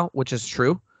league right now, which is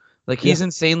true. Like, he's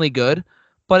insanely good.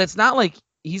 But it's not like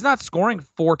he's not scoring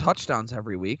 4 touchdowns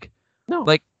every week. No.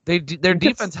 Like, their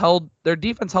defense held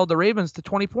the Ravens to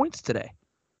 20 points today.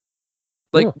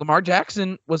 Like, Lamar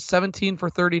Jackson was 17 for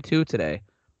 32 today.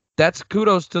 That's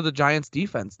kudos to the Giants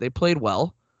defense. They played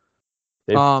well.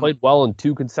 They've played well in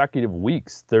 2 consecutive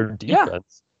weeks. Their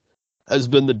defense has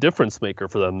been the difference maker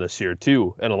for them this year,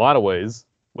 too, in a lot of ways,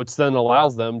 which then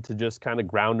allows them to just kind of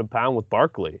ground and pound with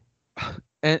Barkley.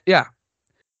 And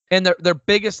their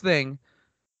biggest thing,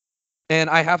 and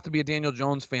I have to be a Daniel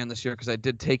Jones fan this year because I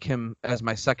did take him as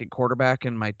my second quarterback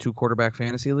in my 2-quarterback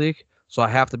fantasy league. So I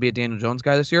have to be a Daniel Jones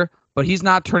guy this year. But he's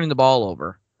not turning the ball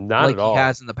over like at all. He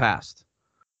has in the past.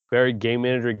 Very game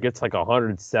manager, gets like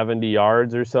 170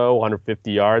 yards or so,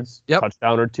 150 yards,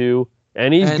 touchdown or 2.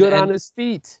 And he's good on his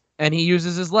feet. And he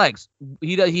uses his legs.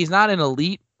 He's not an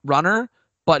elite runner,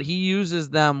 but he uses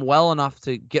them well enough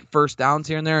to get first downs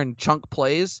here and there and chunk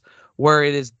plays where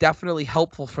it is definitely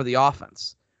helpful for the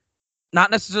offense. Not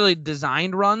necessarily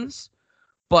designed runs,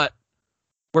 but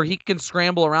where he can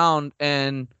scramble around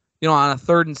and, on a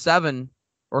 3rd and 7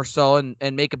 or so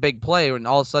and make a big play, and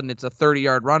all of a sudden it's a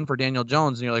 30-yard run for Daniel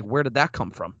Jones, and you're like, where did that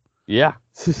come from? Yeah.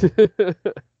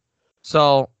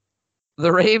 So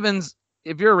the Ravens,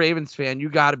 if you're a Ravens fan, you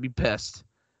got to be pissed.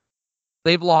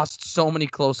 They've lost so many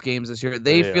close games this year.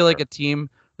 They feel like a team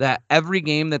that every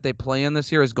game that they play in this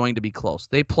year is going to be close.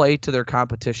 They play to their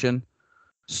competition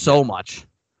so much.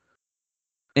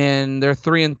 And they're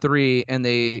 3-3,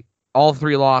 and all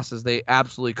 3 losses they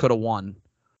absolutely could have won.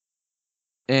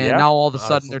 And now all of a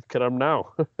sudden they're look at them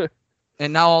now.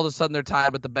 And now all of a sudden they're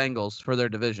tied with the Bengals for their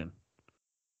division.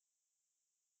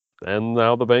 And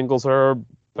now the Bengals are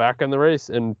back in the race.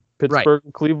 And Right. Pittsburgh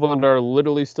and Cleveland are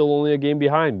literally still only a game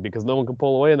behind because no one can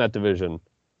pull away in that division.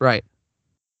 Right.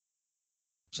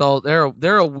 So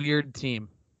they're a weird team.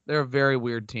 They're a very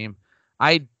weird team.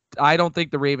 I don't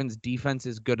think the Ravens defense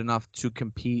is good enough to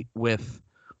compete with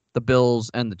the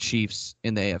Bills and the Chiefs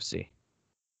in the AFC.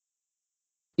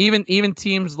 Even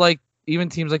teams like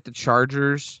the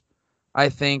Chargers, I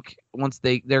think once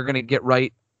they're going to get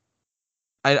right,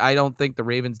 I don't think the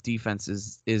Ravens defense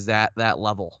is at that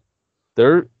level.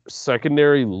 Their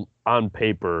secondary on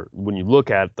paper, when you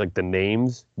look at like the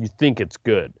names, you think it's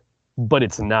good, but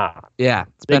it's not. Yeah,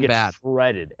 They been get bad.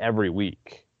 shredded every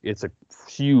week. It's a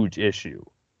huge issue.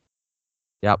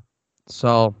 Yep.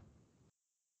 So,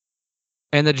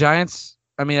 and the Giants,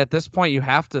 I mean, at this point, you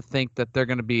have to think that they're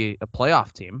going to be a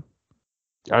playoff team.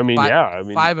 I mean,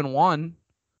 5-1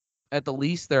 at the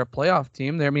least. They're a playoff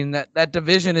team. I mean, that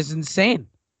division is insane.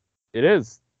 it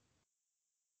is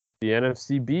the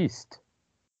NFC Beast.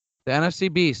 The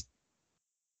NFC Beast.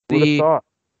 Who'd have thought?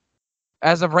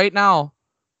 As of right now,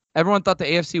 everyone thought the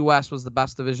AFC West was the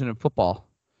best division in football.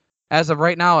 As of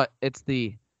right now, it's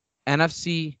the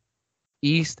NFC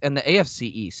East and the AFC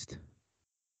East.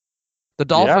 The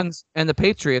Dolphins and the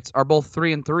Patriots are both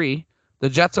 3-3. The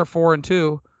Jets are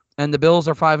 4-2, and the Bills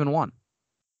are 5-1.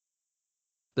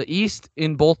 The East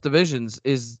in both divisions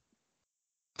is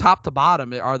top to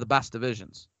bottom are the best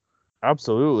divisions.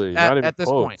 Absolutely. At this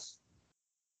point.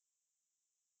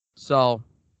 So, all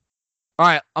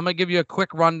right, I'm gonna give you a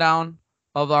quick rundown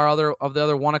of the other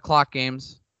 1:00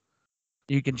 games.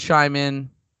 You can chime in.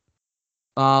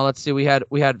 Let's see. We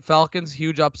had Falcons,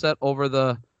 huge upset over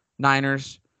the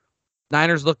Niners.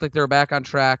 Niners looked like they were back on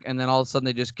track, and then all of a sudden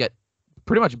they just get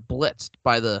pretty much blitzed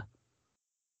by the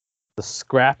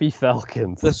scrappy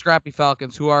Falcons. The scrappy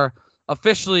Falcons, who are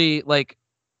officially like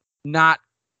not.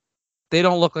 They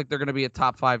don't look like they're going to be a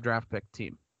top 5 draft pick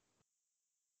team.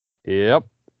 Yep,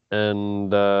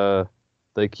 and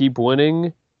they keep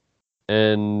winning,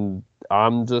 and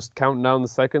I'm just counting down the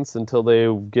seconds until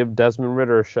they give Desmond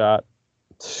Ridder a shot.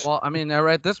 Well, I mean,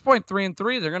 at this point,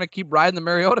 3-3, they're going to keep riding the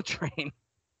Mariota train.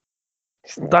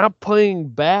 He's not playing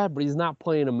bad, but he's not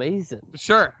playing amazing.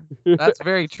 Sure, that's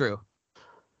very true.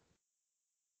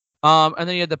 And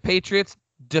then you had the Patriots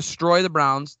destroy the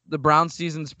Browns. The Browns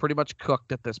season's pretty much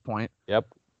cooked at this point. Yep.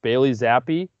 Bailey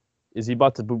Zappi, is he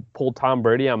about to pull Tom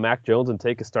Brady on Mac Jones and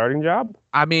take a starting job?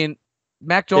 I mean,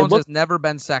 Mac Jones has never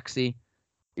been sexy.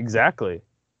 Exactly.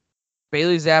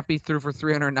 Bailey Zappi threw for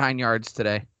 309 yards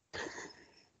today.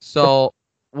 So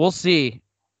we'll see.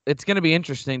 It's going to be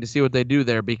interesting to see what they do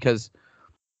there because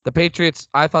the Patriots,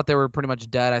 I thought they were pretty much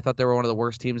dead. I thought they were one of the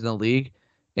worst teams in the league.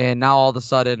 And now all of a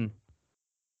sudden,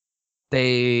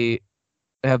 they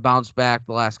have bounced back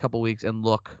the last couple weeks and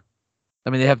look. I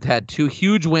mean, they have had 2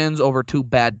 huge wins over 2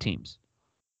 bad teams.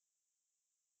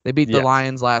 They beat the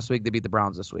Lions last week. They beat the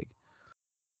Browns this week.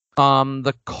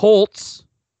 The Colts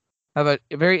have a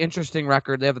very interesting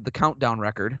record. They have the countdown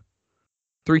record,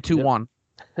 3-2-1.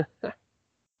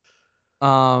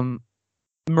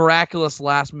 Miraculous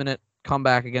last-minute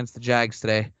comeback against the Jags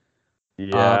today.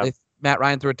 Yeah. Matt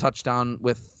Ryan threw a touchdown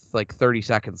with like 30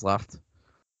 seconds left.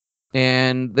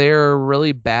 And they're a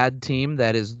really bad team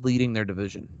that is leading their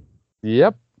division.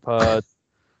 Yep. A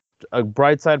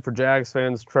bright side for Jags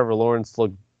fans, Trevor Lawrence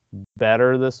looked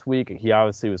better this week. He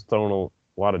obviously was throwing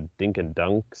a lot of dink and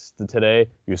dunks today.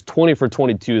 He was 20 for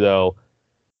 22, though.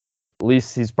 At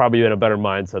least he's probably in a better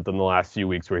mindset than the last few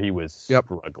weeks where he was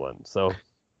struggling. So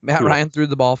Matt Ryan threw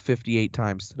the ball 58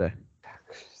 times today.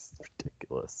 It's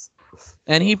ridiculous.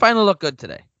 And he finally looked good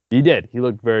today. He did. He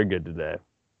looked very good today.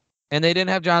 And they didn't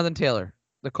have Jonathan Taylor.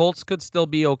 The Colts could still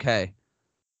be okay.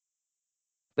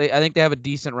 I think they have a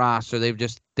decent roster. They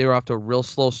were off to a real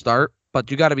slow start,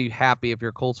 but you got to be happy if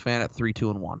you're a Colts fan at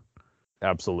 3-2-1.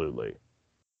 Absolutely.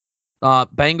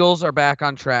 Bengals are back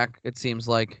on track. It seems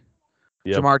like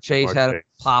Jamar Chase had a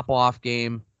pop-off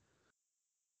game.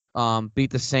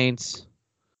 Beat the Saints.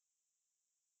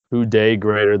 Who day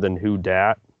greater than who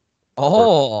dat?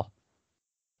 Oh,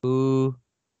 who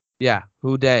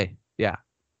day? Yeah.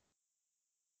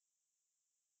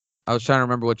 I was trying to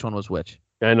remember which one was which.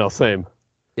 I know, same.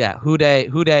 Yeah, who day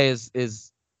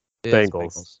is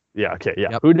Bengals. Yeah, okay, yeah.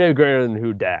 Yep. Who day greater than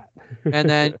who dat? and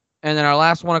then our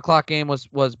last 1:00 game was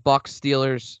Bucs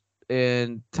Steelers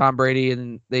and Tom Brady,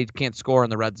 and they can't score in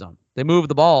the red zone. They moved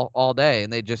the ball all day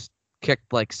and they just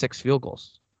kicked like 6 field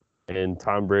goals. And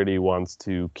Tom Brady wants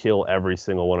to kill every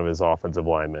single one of his offensive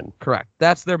linemen. Correct.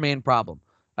 That's their main problem.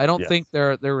 I don't think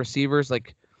their receivers,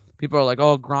 like, people are like,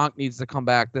 oh, Gronk needs to come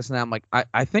back, this and that. I'm like,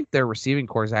 I think their receiving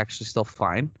core is actually still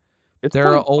fine.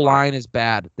 Their O-line is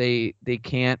bad. They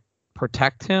can't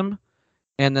protect him,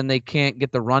 and then they can't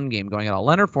get the run game going at all.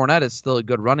 Leonard Fournette is still a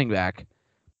good running back,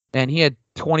 and he had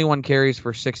 21 carries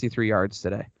for 63 yards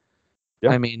today.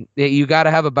 Yeah. I mean, you got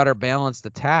to have a better balanced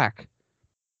attack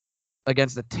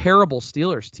against a terrible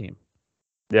Steelers team.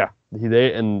 Yeah,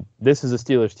 and this is a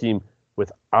Steelers team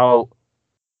without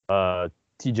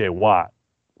T.J. Watt,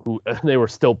 who they were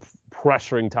still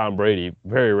pressuring Tom Brady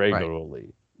very regularly.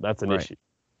 Right. That's an issue.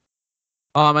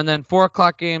 And then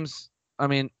 4:00 games. I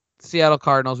mean, Seattle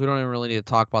Cardinals. We don't even really need to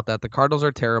talk about that. The Cardinals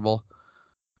are terrible.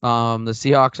 The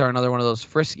Seahawks are another one of those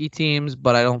frisky teams,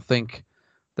 but I don't think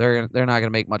they're not going to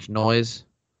make much noise.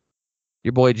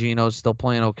 Your boy Geno's still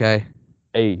playing okay.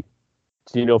 Hey,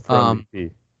 Geno for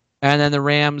MVP. And then the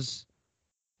Rams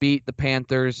beat the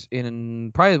Panthers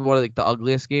in probably one of the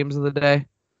ugliest games of the day.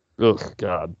 Oh,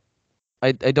 God.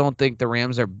 I don't think the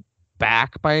Rams are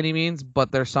back by any means,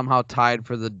 but they're somehow tied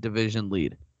for the division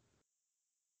lead.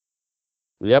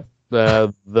 Yep.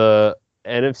 The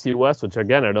NFC West, which,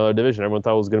 again, another division everyone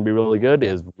thought was going to be really good,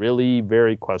 is really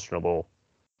very questionable.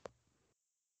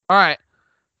 All right.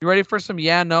 You ready for some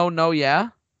yeah, no, yeah?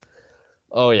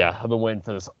 Oh, yeah. I've been waiting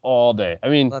for this all day. I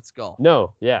mean, let's go.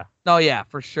 No, yeah. No, yeah,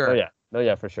 for sure. No,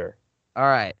 yeah, for sure. All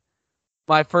right.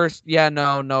 My first yeah,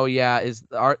 no, yeah is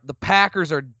the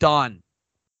Packers are done.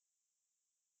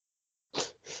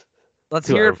 Let's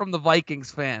hear it from the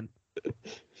Vikings fan.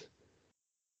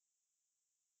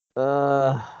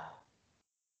 No,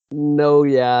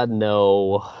 yeah,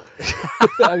 no.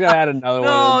 I'm gonna add another one.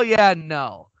 No, yeah,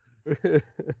 no.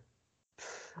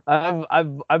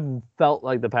 I've felt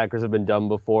like the Packers have been done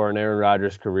before in Aaron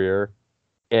Rodgers' career,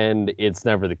 and it's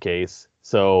never the case.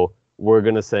 So we're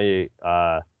gonna say,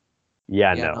 no.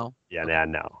 Yeah,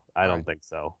 no. I don't think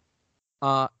so.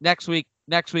 Next week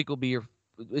will be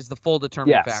is the full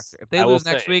determining factor. If they lose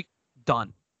next week,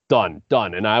 done. Done.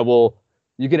 And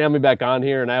you can have me back on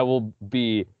here, and I will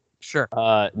be sure.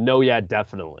 No, yeah,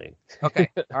 definitely. Okay.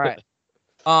 All right.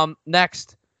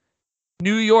 Next,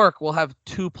 New York will have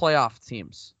 2 playoff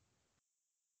teams.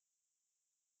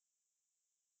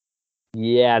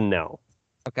 Yeah, no.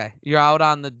 Okay. You're out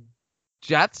on the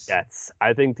Jets? Jets.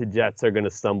 I think the Jets are going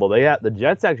to stumble. The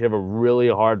Jets actually have a really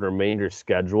hard remainder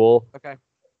schedule. Okay.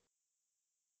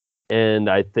 And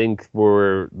I think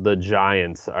for the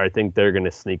Giants, I think they're going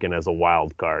to sneak in as a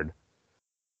wild card.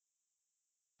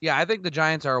 Yeah, I think the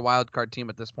Giants are a wild card team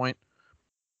at this point,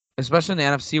 especially in the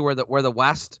NFC where the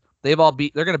West, they're going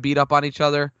to beat up on each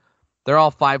other. They're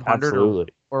all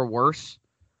 500 or worse.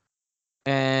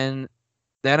 And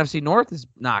the NFC North is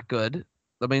not good.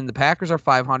 I mean, the Packers are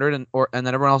 500 and then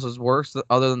everyone else is worse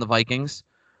other than the Vikings.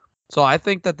 So I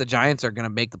think that the Giants are going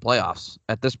to make the playoffs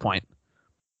at this point.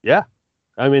 Yeah.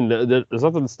 I mean, there's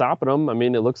nothing stopping them. I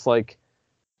mean, it looks like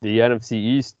the NFC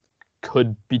East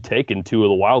could be taking 2 of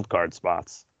the wild card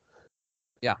spots.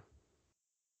 Yeah.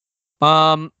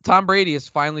 Tom Brady is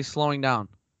finally slowing down.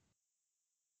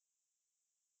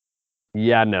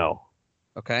 Yeah, no.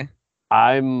 Okay.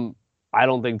 I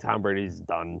don't think Tom Brady's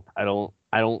done. I don't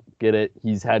get it.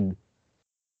 He's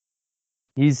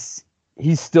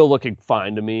still looking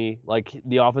fine to me. Like,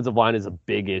 the offensive line is a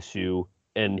big issue,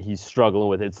 and he's struggling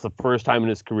with it. It's the first time in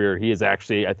his career he has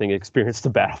actually, I think, experienced a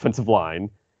bad offensive line,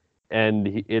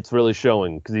 and it's really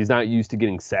showing because he's not used to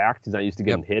getting sacked. He's not used to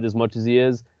getting hit as much as he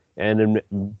is, and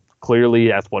clearly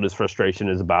that's what his frustration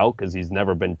is about because he's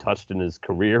never been touched in his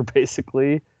career,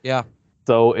 basically. Yeah.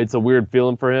 So it's a weird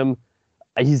feeling for him.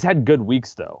 He's had good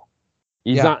weeks, though.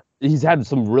 He's had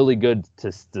some really good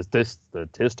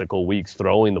statistical weeks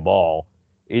throwing the ball.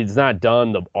 He's not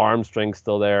done. The arm strength's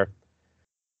still there.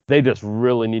 They just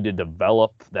really need to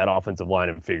develop that offensive line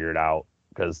and figure it out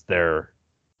because they're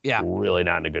really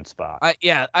not in a good spot. I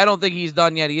don't think he's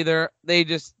done yet either. They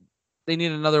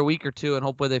need another week or two and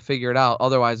hopefully they figure it out.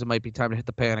 Otherwise, it might be time to hit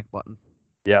the panic button.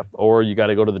 Yep. Or you got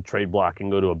to go to the trade block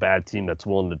and go to a bad team that's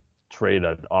willing to trade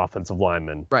an offensive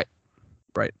lineman. Right.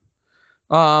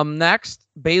 Next,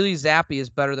 Bailey Zappi is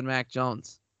better than Mac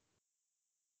Jones.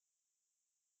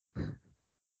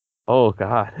 Oh,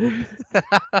 God.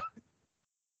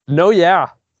 No, yeah.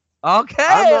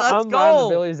 Okay, let's go. I'm on the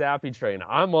Bailey Zappi train.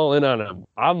 I'm all in on him.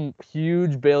 I'm a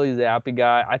huge Bailey Zappi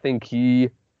guy. I think he's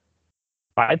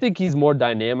more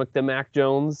dynamic than Mac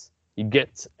Jones.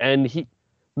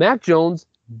 Mac Jones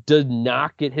does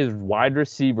not get his wide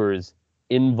receivers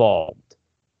involved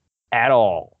at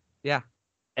all. Yeah.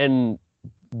 And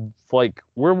like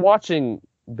we're watching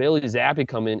Bailey Zappi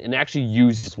come in and actually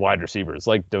use his wide receivers.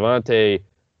 Like Devontae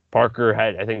Parker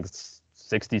had, I think,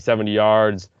 60, 70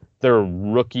 yards. Their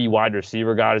rookie wide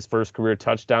receiver got his first career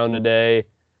touchdown today.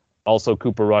 Also,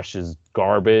 Cooper Rush is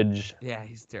garbage. Yeah,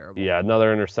 he's terrible. Yeah,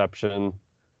 another interception.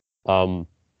 But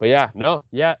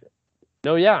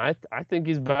No, yeah, I think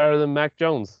he's better than Mac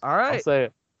Jones. All I'll right. say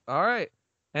it. All right.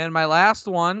 And my last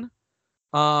one,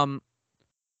 um,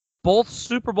 both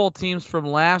Super Bowl teams from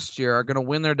last year are going to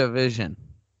win their division.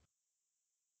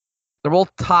 They're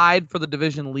both tied for the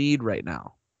division lead right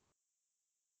now.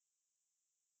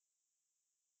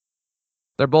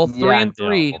 They're both Yeah, 3 I and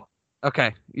 3. know.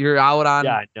 Okay, you're out on.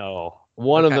 Yeah, I know.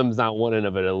 One of Okay. them's not winning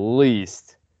of it at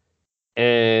least,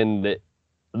 and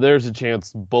there's a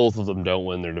chance both of them don't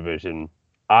win their division.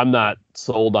 I'm not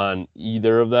sold on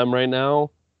either of them right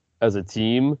now as a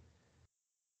team,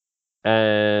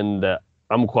 and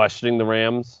I'm questioning the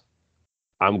Rams.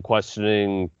 I'm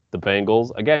questioning the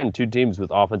Bengals. Again, two teams with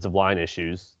offensive line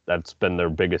issues. That's been their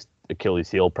biggest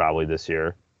Achilles heel probably this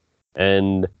year.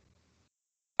 And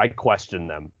I question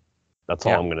them. That's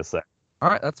all Yeah. I'm going to say. All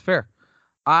right, that's fair.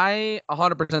 I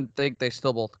 100% think they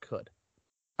still both could.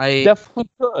 I Definitely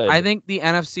could. I think the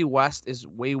NFC West is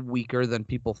way weaker than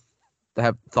people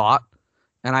have thought,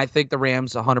 and I think the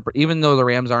Rams 100%. Even though the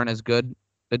Rams aren't as good,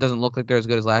 it doesn't look like they're as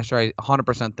good as last year. I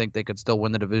 100% think they could still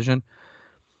win the division.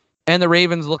 And the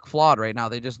Ravens look flawed right now.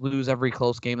 They just lose every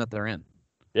close game that they're in.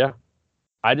 Yeah.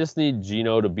 I just need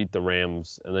Geno to beat the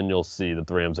Rams, and then you'll see that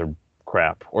the Rams are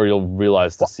crap, or you'll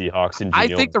realize the Seahawks and I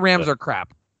Geno. think the Rams are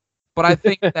crap, but I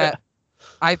think that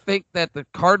the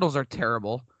Cardinals are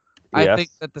terrible. I Yes. think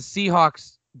that the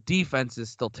Seahawks defense is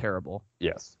still terrible.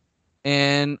 Yes.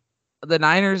 And the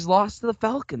Niners lost to the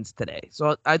Falcons today.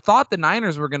 So I thought the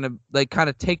Niners were going to kind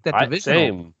of take that division over.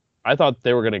 Same. I thought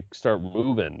they were going to start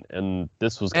moving, and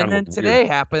this was kind And of then a today weird.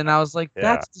 happened, and I was like, Yeah.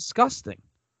 that's disgusting.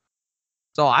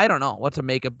 So I don't know what to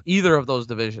make of either of those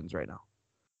divisions right now.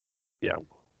 Yeah.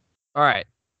 All right.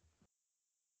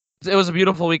 It was a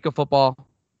beautiful week of football.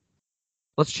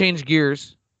 Let's change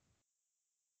gears.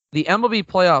 The MLB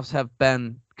playoffs have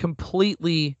been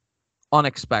completely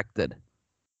unexpected.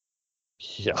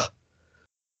 Yeah.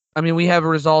 I mean, we have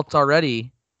results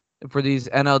already for these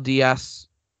NLDS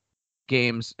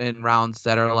games and rounds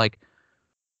that are like,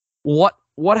 what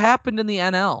happened in the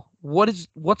NL?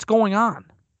 What's going on?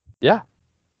 Yeah.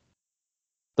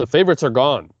 The favorites are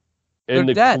gone. And They're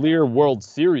the dead. clear World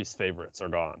Series favorites are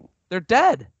gone. They're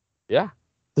dead. Yeah.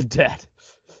 They're dead.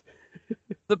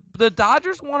 The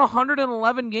Dodgers won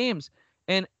 111 games,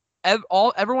 and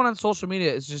everyone on social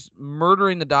media is just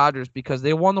murdering the Dodgers because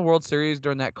they won the World Series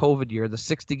during that COVID year, the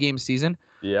 60-game season.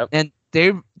 Yep. And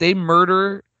they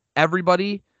murder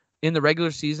everybody in the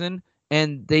regular season,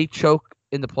 and they choke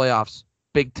in the playoffs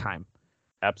big time.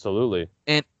 Absolutely.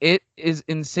 And it is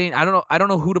insane. I don't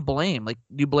know who to blame. Like,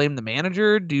 do you blame the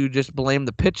manager? Do you just blame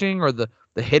the pitching or the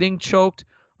hitting choked?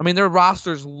 I mean, their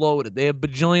roster's loaded. They have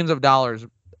bajillions of dollars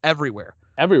everywhere.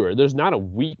 Everywhere. There's not a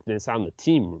weakness on the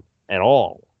team at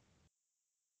all.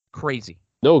 Crazy.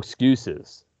 No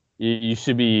excuses. You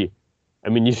should be,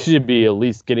 you should be at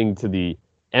least getting to the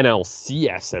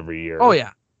NLCS every year. Oh,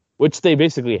 yeah. Which they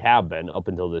basically have been up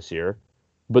until this year.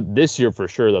 But this year for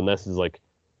sure, then this is like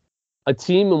a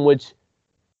team in which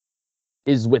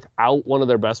is without one of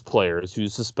their best players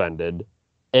who's suspended,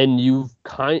 and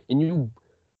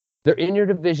they're in your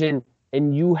division,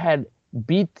 and you had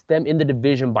beat them in the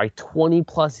division by 20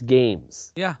 plus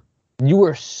games. Yeah. You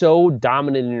were so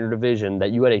dominant in your division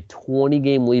that you had a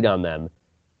 20-game lead on them,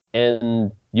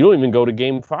 and you don't even go to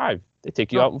game 5. They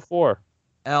take you out in 4.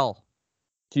 L.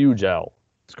 Huge L.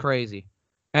 It's crazy.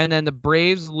 And then the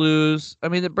Braves lose. I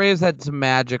mean, the Braves had some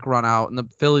magic run out, and the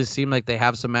Phillies seem like they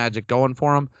have some magic going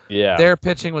for them. Yeah. Their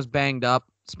pitching was banged up.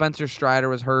 Spencer Strider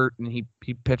was hurt, and he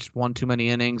pitched one too many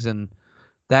innings, and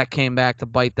that came back to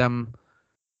bite them.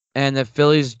 And the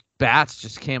Phillies bats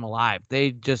just came alive.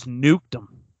 They just nuked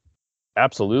them.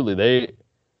 Absolutely.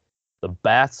 The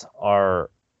bats are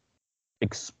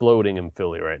exploding in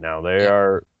Philly right now. They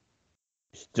are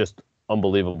just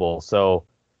unbelievable. So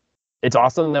it's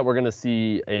awesome that we're going to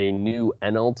see a new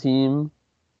NL team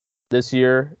this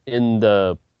year in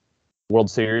the World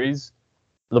Series.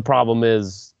 The problem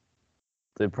is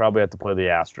they probably have to play the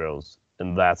Astros,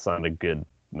 and that's not a good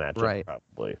matchup, Right.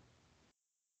 probably.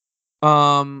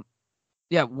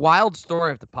 Yeah, wild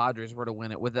story if the Padres were to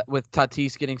win it with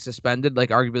Tatis getting suspended, like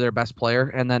arguably their best player,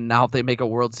 and then now if they make a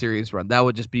World Series run, that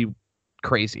would just be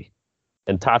crazy.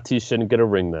 And Tatis shouldn't get a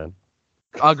ring then.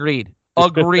 Agreed.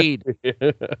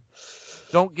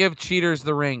 Don't give cheaters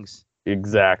the rings.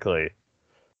 Exactly.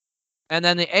 And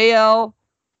then the AL,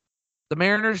 the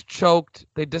Mariners choked.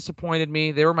 They disappointed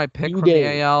me. They were my pick from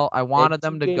the AL. I wanted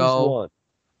them to go.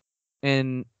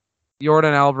 And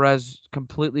Yordan Alvarez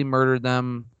completely murdered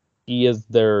them. He is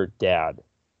their dad.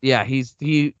 Yeah, he's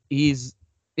their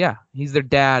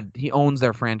dad. He owns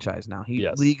their franchise now. He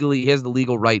has the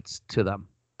legal rights to them.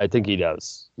 I think he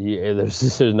does.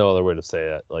 There's no other way to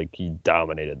say it. Like, he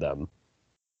dominated them.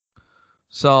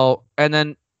 So, and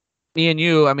then me and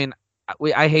you, I mean,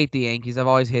 I hate the Yankees. I've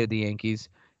always hated the Yankees.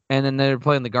 And then they're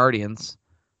playing the Guardians,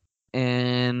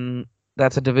 and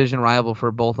that's a division rival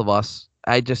for both of us.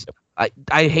 I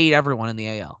hate everyone in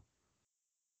the AL.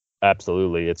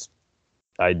 Absolutely.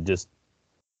 I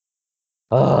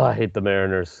hate the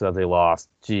Mariners that they lost.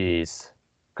 Jeez.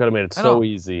 Could have made it so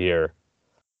easy here.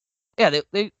 Yeah,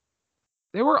 they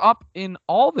were up in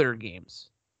all their games.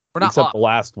 Except the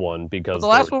last one, because the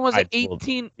last one was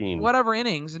 18 whatever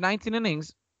innings, 19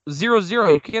 innings,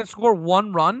 0-0. You can't score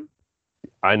one run.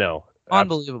 I know.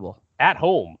 Unbelievable. At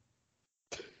home.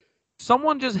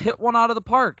 Someone just hit one out of the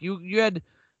park. You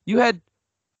had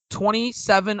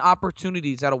 27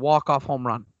 opportunities at a walk-off home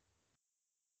run.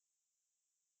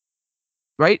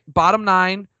 Right? Bottom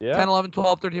 9, 10, 11,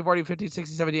 12, 13, 14, 15,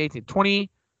 16, 17, 18.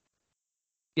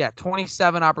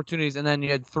 27 opportunities, and then you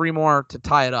had 3 more to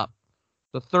tie it up.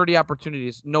 So 30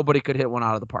 opportunities, nobody could hit one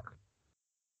out of the park.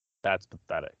 That's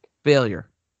pathetic. Failure.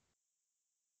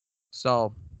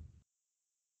 So,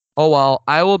 oh well,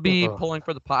 I will be pulling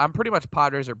for I'm pretty much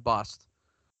Padres or bust.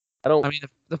 I mean,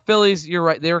 the Phillies, you're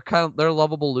right. They're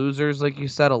lovable losers, like you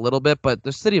said, a little bit, but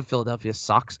the city of Philadelphia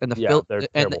sucks, and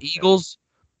the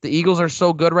Eagles are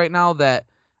so good right now that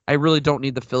I really don't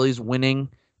need the Phillies winning,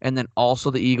 and then also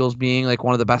the Eagles being like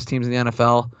one of the best teams in the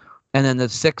NFL. And then the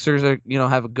Sixers are,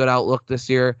 have a good outlook this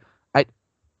year.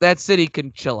 That city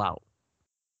can chill out.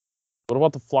 What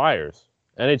about the Flyers?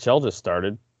 NHL just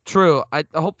started. True.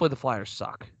 Hopefully the Flyers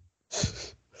suck.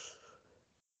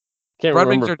 Can't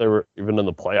remember if they were even in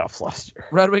the playoffs last year.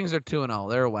 Red Wings are 2-0.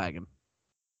 They're a wagon.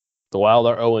 The Wild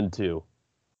are 0-2.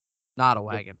 Not a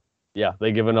wagon. Yeah,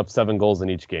 they've given up 7 goals in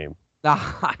each game.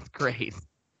 Not great.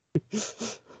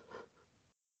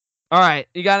 All right.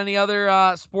 You got any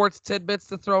other sports tidbits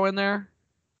to throw in there?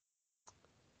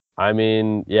 I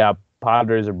mean, yeah,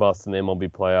 Padres are busting the MLB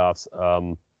playoffs.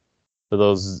 For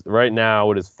those, right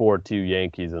now, it is 4-2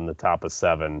 Yankees in the top of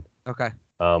 7. Okay.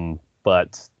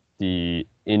 But the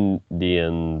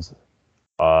Indians,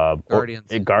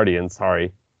 Guardians,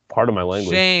 sorry, part of my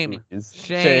language.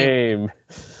 Shame.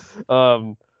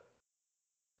 The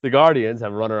Guardians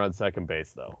have a runner on second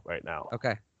base, though, right now.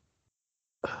 Okay.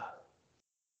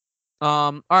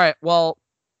 All right. Well,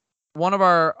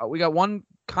 we got one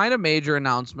kind of major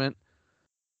announcement.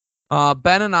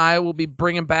 Ben and I will be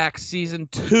bringing back season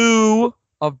 2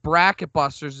 of Bracket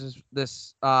Busters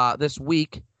this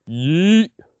week.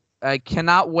 Yeet. I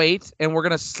cannot wait, and we're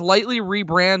gonna slightly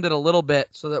rebrand it a little bit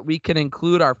so that we can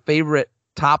include our favorite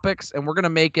topics, and we're gonna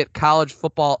make it college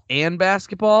football and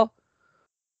basketball,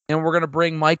 and we're gonna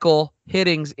bring Michael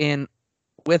Hiddings in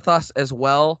with us as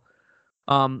well.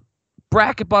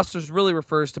 Bracket Busters really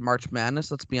refers to March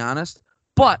Madness, let's be honest.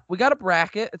 But we got a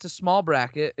bracket. It's a small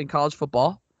bracket in college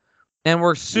football. And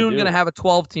we're soon going to have a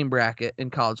 12-team bracket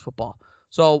in college football.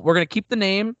 So we're going to keep the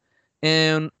name,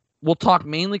 and we'll talk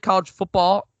mainly college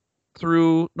football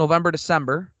through November,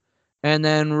 December. And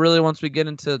then really once we get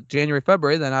into January,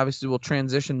 February, then obviously we'll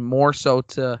transition more so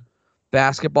to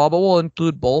basketball. But we'll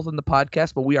include both in the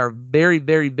podcast. But we are very,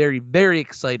 very, very, very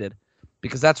excited,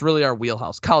 because that's really our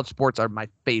wheelhouse. College sports are my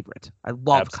favorite. I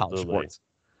love college sports.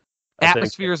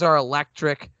 Atmospheres are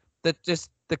electric. The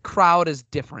crowd is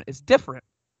different. It's different.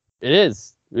 It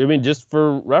is. I mean, just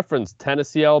for reference,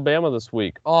 Tennessee, Alabama this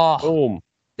week. Oh, boom!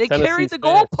 They carried the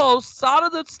goalposts out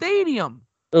of the stadium.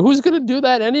 Who's going to do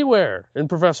that anywhere in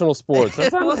professional sports?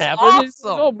 That's not happening.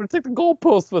 Awesome. No, but take the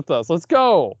goalposts with us. Let's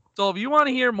go. So if you want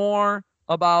to hear more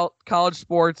about college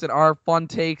sports and our fun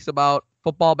takes about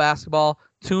football, basketball,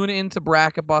 tune into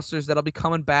Bracket Busters. That'll be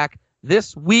coming back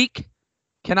this week.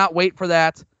 Cannot wait for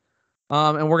that.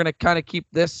 And we're going to kind of keep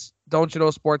this Don't You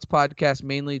Know Sports podcast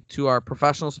mainly to our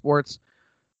professional sports.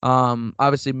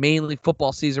 Obviously, mainly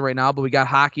football season right now, but we got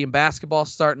hockey and basketball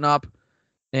starting up,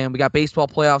 and we got baseball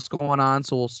playoffs going on,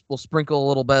 so we'll sprinkle a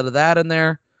little bit of that in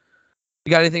there. You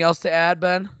got anything else to add,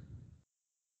 Ben?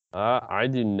 I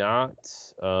do not.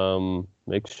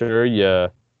 Make sure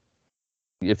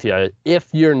if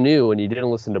you're new and you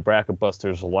didn't listen to Bracket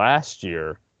Busters last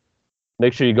year,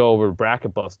 make sure you go over to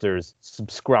Bracket Busters,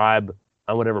 subscribe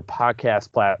on whatever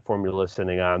podcast platform you're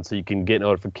listening on, so you can get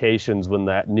notifications when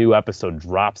that new episode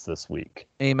drops this week.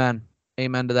 Amen.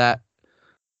 Amen to that.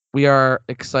 We are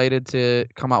excited to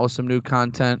come out with some new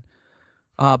content.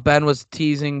 Ben was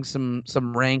teasing some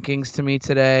rankings to me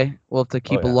today. We'll have to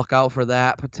keep a lookout for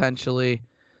that potentially.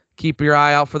 Keep your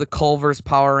eye out for the Culver's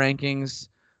Power Rankings.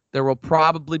 There will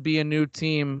probably be a new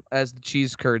team as the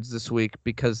Cheese Curds this week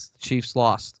because the Chiefs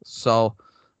lost. So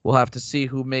we'll have to see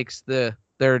who makes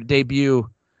their debut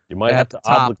You might at have the to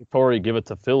top. obligatory give it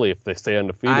to Philly if they stay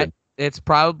undefeated. It's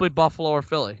probably Buffalo or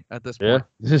Philly at this point.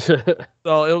 Yeah.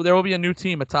 So there will be a new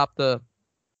team atop the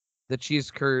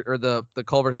Cheese Curd or the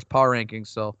Culver's Power Rankings.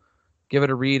 So give it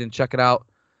a read and check it out.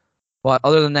 But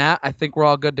other than that, I think we're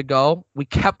all good to go. We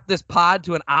kept this pod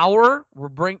to an hour. We're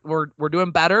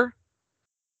doing better.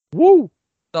 Woo!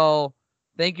 So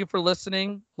thank you for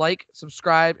listening. Like,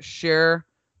 subscribe, share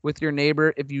with your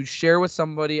neighbor. If you share with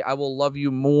somebody, I will love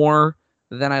you more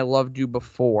than I loved you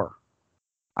before.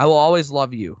 I will always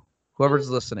love you, whoever's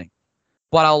listening.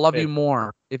 But I'll love you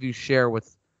more if you share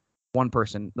with one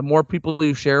person. The more people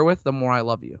you share with, the more I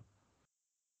love you.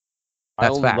 I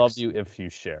That's only facts. love you if you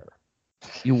share.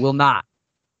 You will not.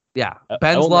 Yeah.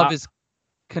 Ben's love is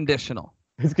conditional.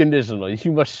 It's conditional.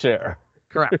 You must share.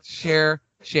 Correct. Share.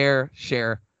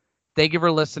 Thank you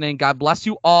for listening. God bless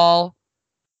you all.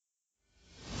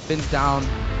 Fins down.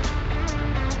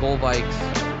 Goal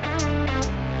Vikes.